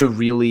me, to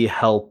really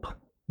help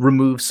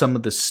remove some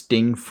of the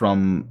sting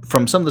from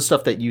some of the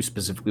stuff that you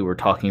specifically were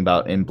talking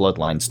about in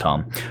Bloodlines,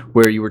 Tom,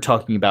 where you were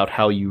talking about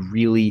how you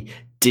really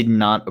did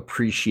not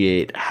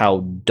appreciate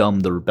how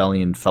dumb the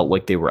rebellion felt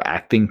like they were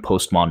acting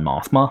post Mon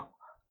Mothma,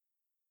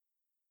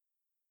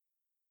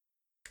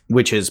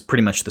 which is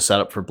pretty much the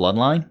setup for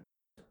Bloodline.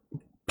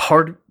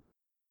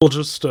 We'll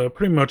just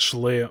pretty much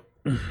lay out.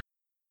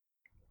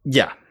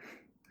 Yeah.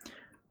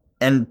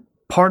 And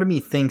part of me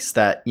thinks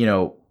that,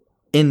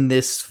 in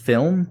this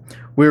film,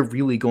 we're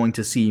really going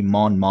to see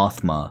Mon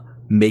Mothma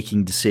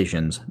making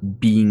decisions,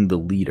 being the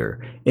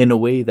leader, in a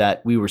way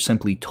that we were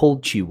simply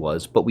told she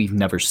was, but we've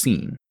never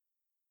seen.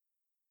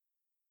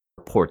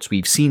 Reports.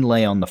 We've seen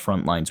Leia on the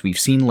front lines. We've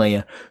seen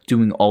Leia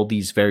doing all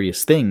these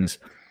various things,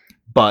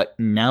 but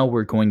now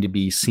we're going to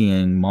be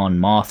seeing Mon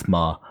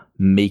Mothma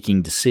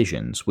making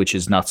decisions, which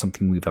is not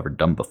something we've ever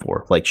done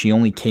before. Like, she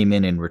only came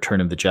in Return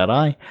of the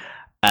Jedi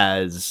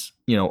as,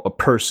 a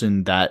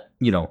person that,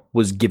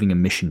 was giving a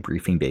mission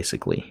briefing,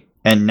 basically.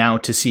 And now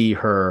to see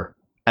her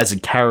as a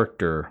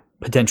character,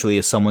 potentially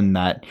as someone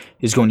that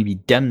is going to be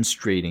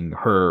demonstrating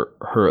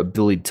her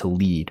ability to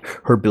lead,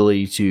 her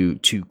ability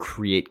to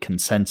create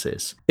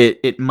consensus,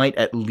 it might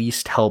at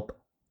least help,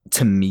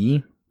 to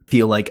me,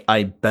 feel like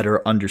I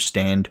better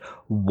understand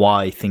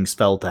why things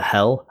fell to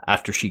hell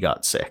after she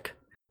got sick.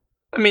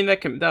 I mean,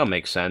 that'll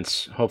make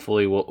sense.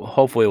 Hopefully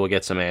we'll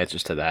get some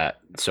answers to that,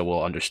 so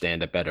we'll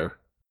understand it better.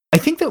 I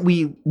think that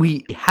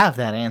we have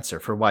that answer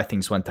for why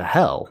things went to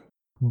hell,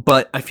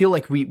 but I feel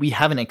like we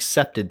haven't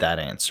accepted that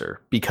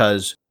answer,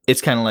 because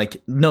it's kind of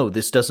like, no,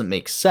 this doesn't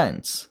make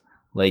sense.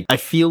 Like, I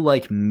feel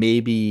like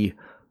maybe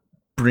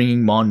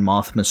bringing Mon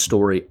Mothma's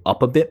story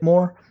up a bit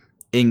more,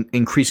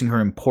 increasing her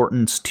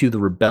importance to the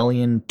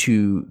rebellion,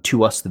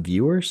 to us, the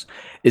viewers,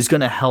 is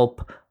going to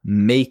help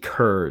make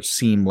her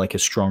seem like a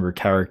stronger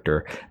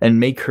character, and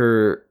make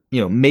her,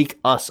 make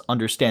us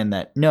understand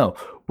that, no,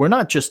 we're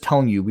not just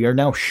telling you, we are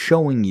now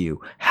showing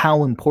you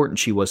how important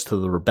she was to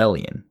the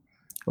rebellion.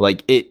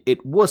 Like,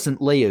 it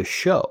wasn't Leia's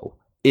show.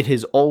 It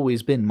has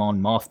always been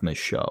Mon Mothma's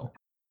show.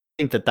 I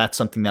think that that's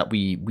something that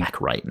we lack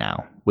right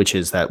now, which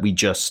is that we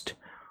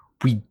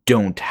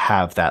don't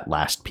have that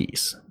last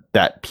piece.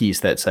 That piece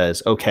that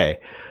says, okay,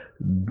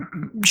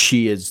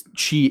 she is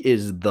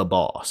the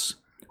boss.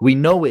 We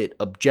know it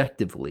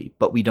objectively,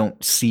 but we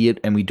don't see it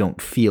and we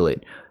don't feel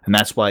it. And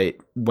that's why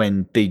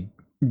when they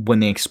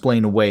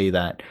explain away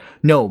that,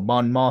 no,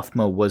 Mon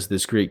Mothma was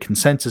this great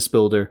consensus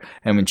builder,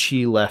 and when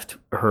she left,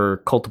 her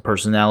cult of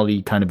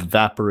personality kind of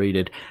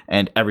evaporated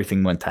and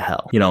everything went to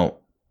hell.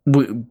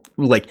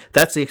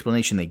 That's the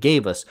explanation they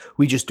gave us.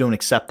 We just don't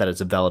accept that as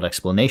a valid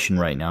explanation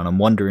right now. And I'm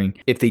wondering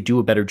if they do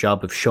a better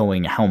job of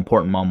showing how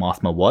important Mon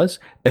Mothma was,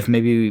 if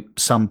maybe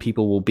some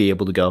people will be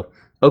able to go,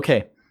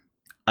 okay,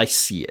 I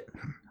see it.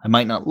 I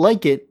might not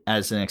like it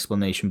as an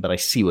explanation, but I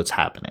see what's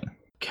happening.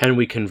 Can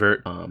we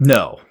convert?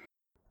 No,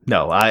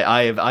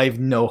 I have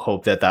no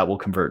hope that will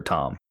convert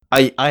Tom.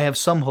 I have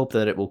some hope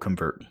that it will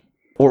convert me,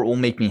 or it will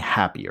make me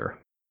happier.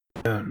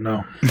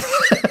 No.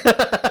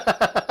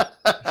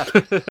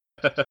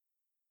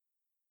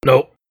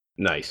 Nope.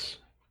 Nice.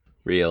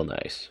 Real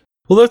nice.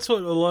 Well, that's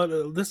what a lot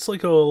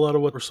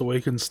of what Force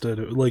Awakens did.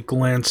 It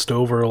glanced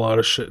over a lot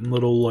of shit in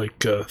little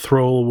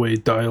throwaway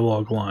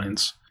dialogue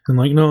lines. And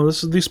no,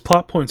 these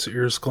plot points that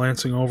you're just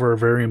glancing over are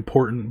very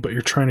important, but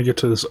you're trying to get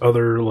to this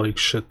other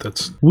shit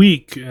that's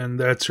weak, and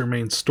that's your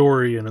main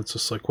story, and it's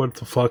just what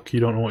the fuck, you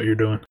don't know what you're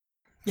doing.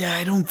 Yeah,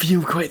 I don't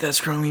feel quite that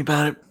strongly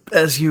about it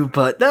as you,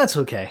 but that's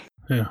okay.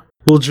 Yeah.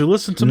 Well, did you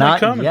listen to my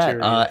commentary?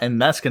 Not yet,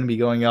 and that's going to be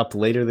going up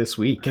later this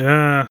week.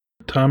 Yeah.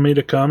 Tom made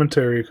a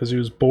commentary because he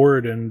was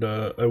bored, and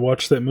I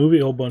watched that movie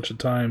a whole bunch of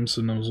times,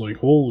 and I was like,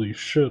 holy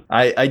shit.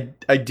 I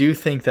do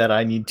think that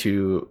I need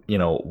to,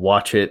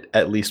 watch it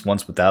at least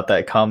once without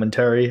that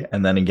commentary,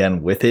 and then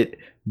again with it,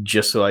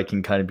 just so I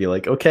can kind of be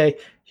like, okay,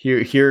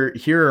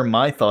 here are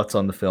my thoughts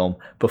on the film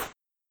before,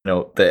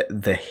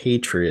 the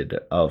hatred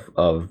of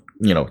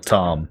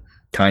Tom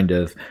kind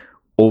of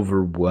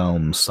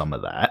overwhelms some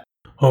of that.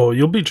 Oh,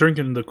 you'll be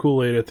drinking the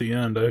Kool-Aid at the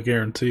end, I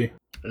guarantee.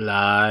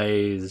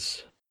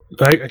 Lies.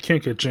 I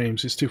can't get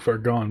James. He's too far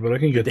gone, but I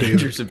can get the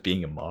dangers of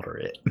being a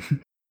moderate.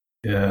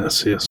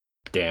 Yes.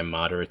 Damn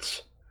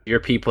moderates.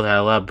 You're people that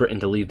allow Britain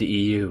to leave the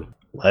EU.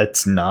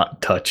 Let's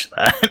not touch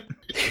that.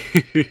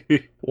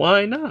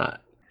 Why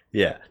not?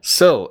 Yeah.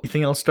 So,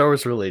 anything else Star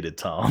Wars related,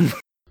 Tom?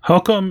 How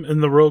come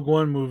in the Rogue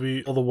One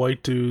movie, all the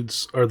white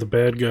dudes are the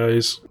bad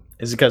guys?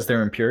 Is it because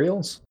they're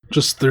Imperials?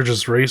 They're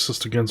just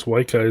racist against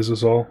white guys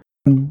is all.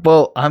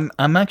 Well, I'm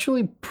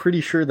actually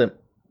pretty sure that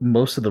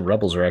most of the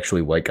rebels are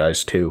actually white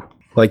guys too.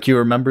 You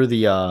remember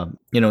the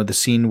the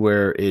scene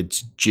where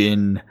it's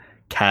Jin,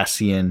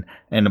 Cassian,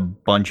 and a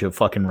bunch of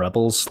fucking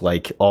rebels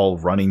all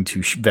running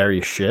to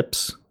various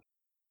ships?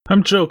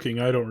 I'm joking.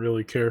 I don't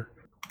really care.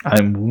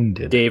 I'm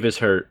wounded. Dave is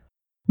hurt.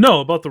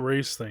 No, about the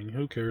race thing.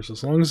 Who cares?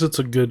 As long as it's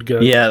a good guy.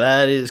 Yeah,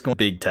 that is going to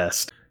be a big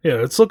test.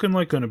 Yeah, it's looking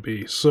like going to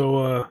be.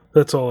 So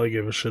that's all I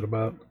give a shit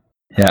about.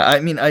 Yeah, I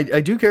mean, I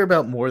do care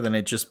about more than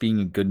it just being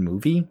a good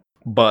movie,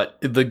 but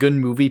the good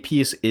movie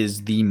piece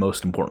is the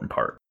most important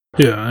part.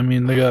 Yeah, I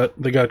mean, they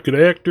got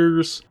good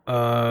actors.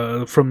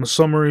 From the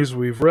summaries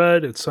we've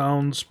read, it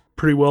sounds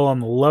pretty well on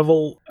the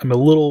level. I'm a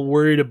little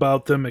worried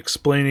about them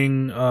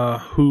explaining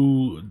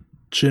who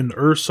Jyn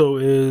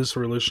Erso is, her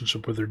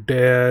relationship with her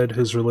dad,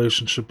 his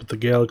relationship with the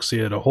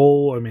galaxy as a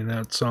whole. I mean,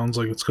 that sounds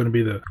like it's going to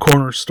be the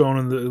cornerstone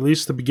in at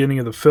least the beginning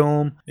of the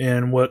film,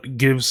 and what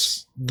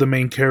gives the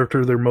main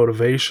character their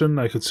motivation.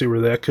 I could see where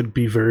that could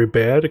be very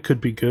bad. It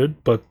could be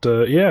good, but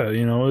yeah,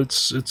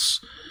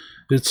 it's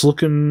It's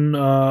looking.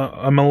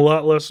 I'm a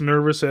lot less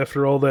nervous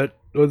after all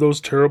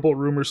those terrible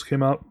rumors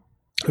came out.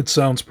 It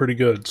sounds pretty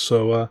good,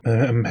 so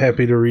I'm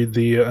happy to read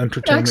the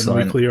Entertainment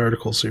Weekly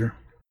articles here.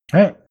 All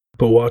right.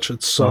 But watch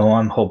it suck. Oh,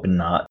 I'm hoping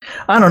not.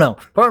 I don't know.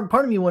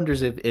 Part of me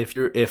wonders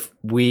if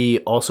we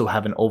also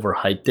haven't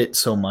overhyped it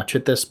so much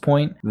at this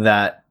point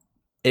that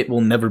it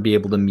will never be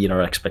able to meet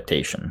our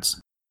expectations.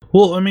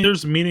 Well, I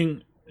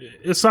mean,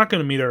 it's not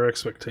going to meet our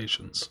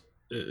expectations.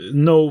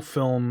 No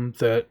film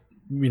that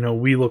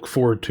we look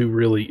forward to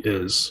really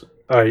is.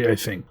 I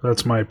think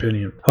that's my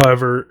opinion.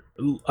 However,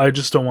 I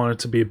just don't want it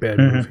to be a bad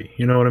movie.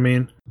 You know what I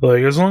mean?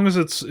 Like, as long as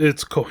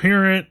it's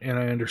coherent and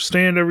I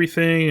understand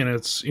everything and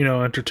it's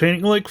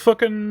entertaining, like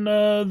fucking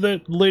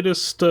that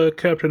latest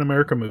Captain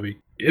America movie.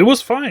 It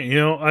was fine.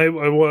 I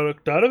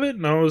walked out of it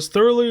and I was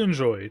thoroughly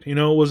enjoyed.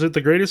 Was it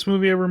the greatest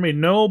movie ever made?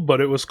 No, but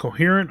it was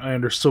coherent. I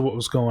understood what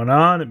was going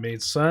on. It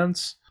made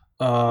sense.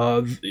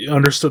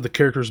 Understood the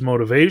characters'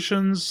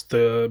 motivations.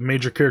 The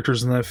major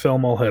characters in that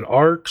film all had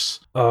arcs.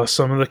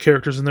 Some of the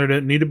characters in there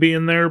didn't need to be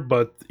in there,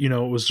 but it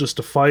was just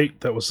a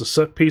fight. That was the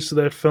set piece of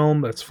that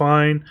film. That's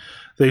fine.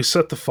 They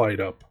set the fight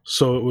up,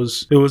 so it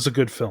was a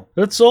good film.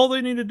 That's all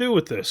they need to do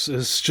with this.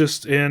 Is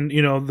just, and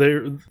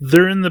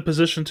they're in the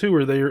position too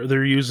where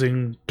they're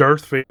using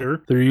Darth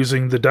Vader, they're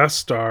using the Death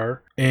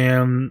Star,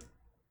 and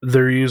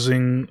they're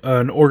using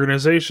an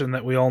organization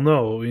that we all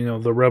know,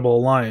 the Rebel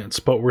Alliance,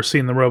 but we're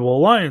seeing the Rebel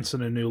Alliance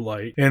in a new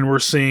light, and we're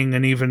seeing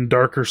an even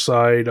darker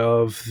side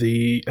of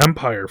the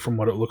Empire from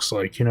what it looks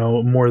like,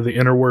 more of the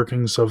inner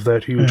workings of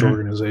that huge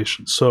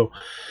organization. So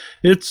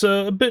it's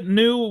a bit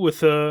new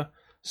with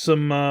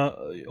some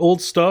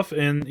old stuff,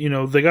 and,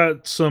 they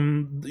got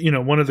some,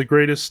 one of the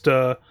greatest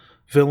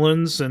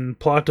villains and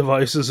plot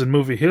devices in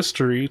movie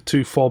history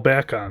to fall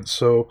back on.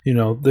 So,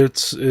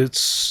 it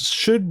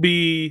should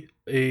be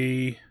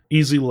a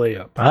easy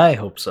layup. I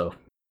hope so.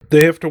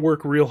 They have to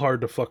work real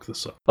hard to fuck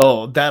this up.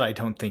 Oh, that I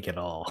don't think at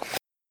all.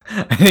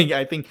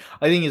 I think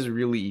it's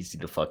really easy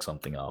to fuck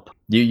something up.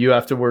 You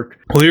have to work.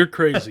 Well, you're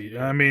crazy.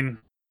 I mean,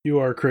 you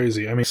are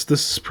crazy. I mean,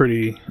 this is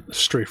pretty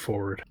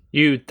straightforward.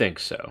 You'd think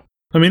so.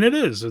 I mean, it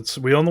is.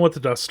 We all know what the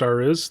Death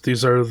Star is.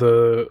 These are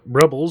the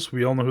rebels.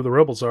 We all know who the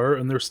rebels are,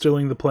 and they're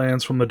stealing the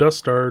plans from the Death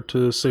Star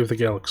to save the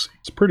galaxy.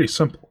 It's pretty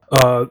simple.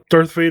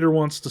 Darth Vader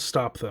wants to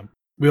stop them.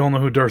 We all know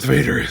who Darth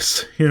Vader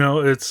is.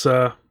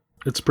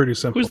 It's pretty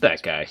simple. Who's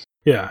that guy?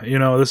 Yeah,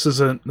 this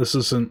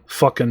isn't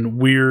fucking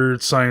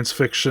weird science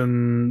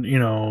fiction,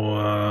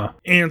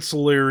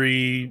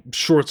 ancillary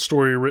short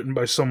story written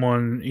by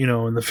someone,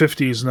 in the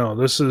 50s. No,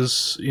 this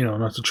is,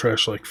 not to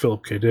trash like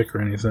Philip K. Dick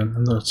or anything,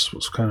 and that's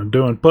what's kind of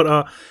doing.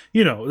 But,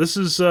 this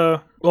is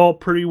all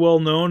pretty well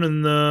known,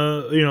 and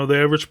the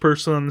average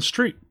person on the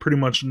street pretty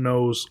much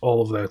knows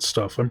all of that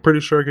stuff. I'm pretty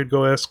sure I could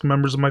go ask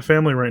members of my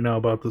family right now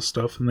about this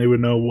stuff, and they would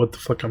know what the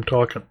fuck I'm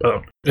talking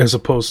about, as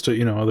opposed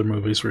to, other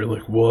movies where you're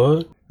like,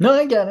 what? No,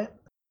 I get it.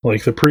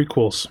 Like the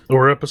prequels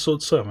or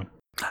Episode 7.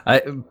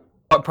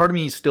 Part of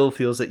me still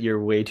feels that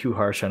you're way too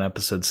harsh on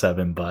Episode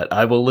 7, but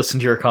I will listen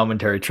to your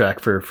commentary track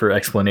for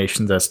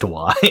explanations as to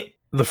why.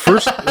 The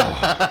first...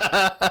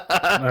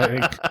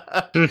 I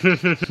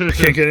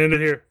can't get into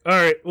here. All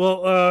right.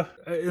 Well,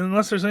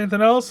 unless there's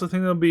anything else, I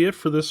think that'll be it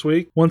for this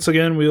week. Once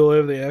again, we'll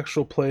have the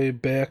actual play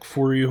back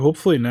for you,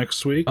 hopefully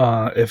next week,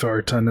 if our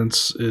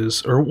attendance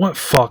is... Or what?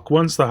 Fuck.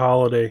 When's the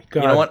holiday?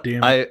 God, you know what?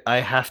 Damn it. I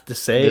have to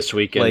say, this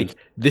weekend.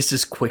 This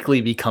is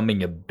quickly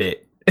becoming a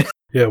bit.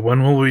 Yeah,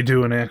 when will we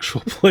do an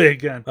actual play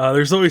again?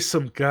 There's always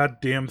some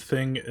goddamn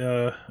thing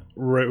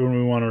right when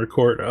we want to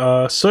record.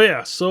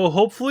 So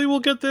hopefully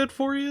we'll get that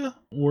for you.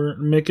 We're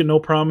making no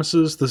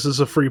promises. This is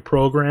a free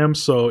program,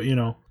 so,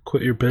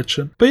 quit your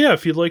bitching. But yeah,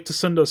 if you'd like to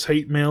send us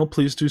hate mail,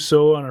 please do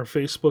so on our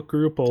Facebook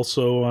group,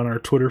 also on our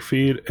Twitter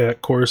feed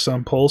at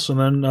Coruscant Pulse, and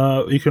then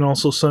you can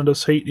also send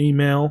us hate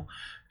email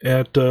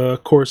at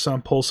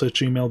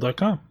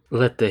coruscantpulse@gmail.com.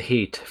 Let the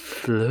hate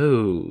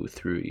flow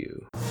through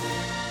you.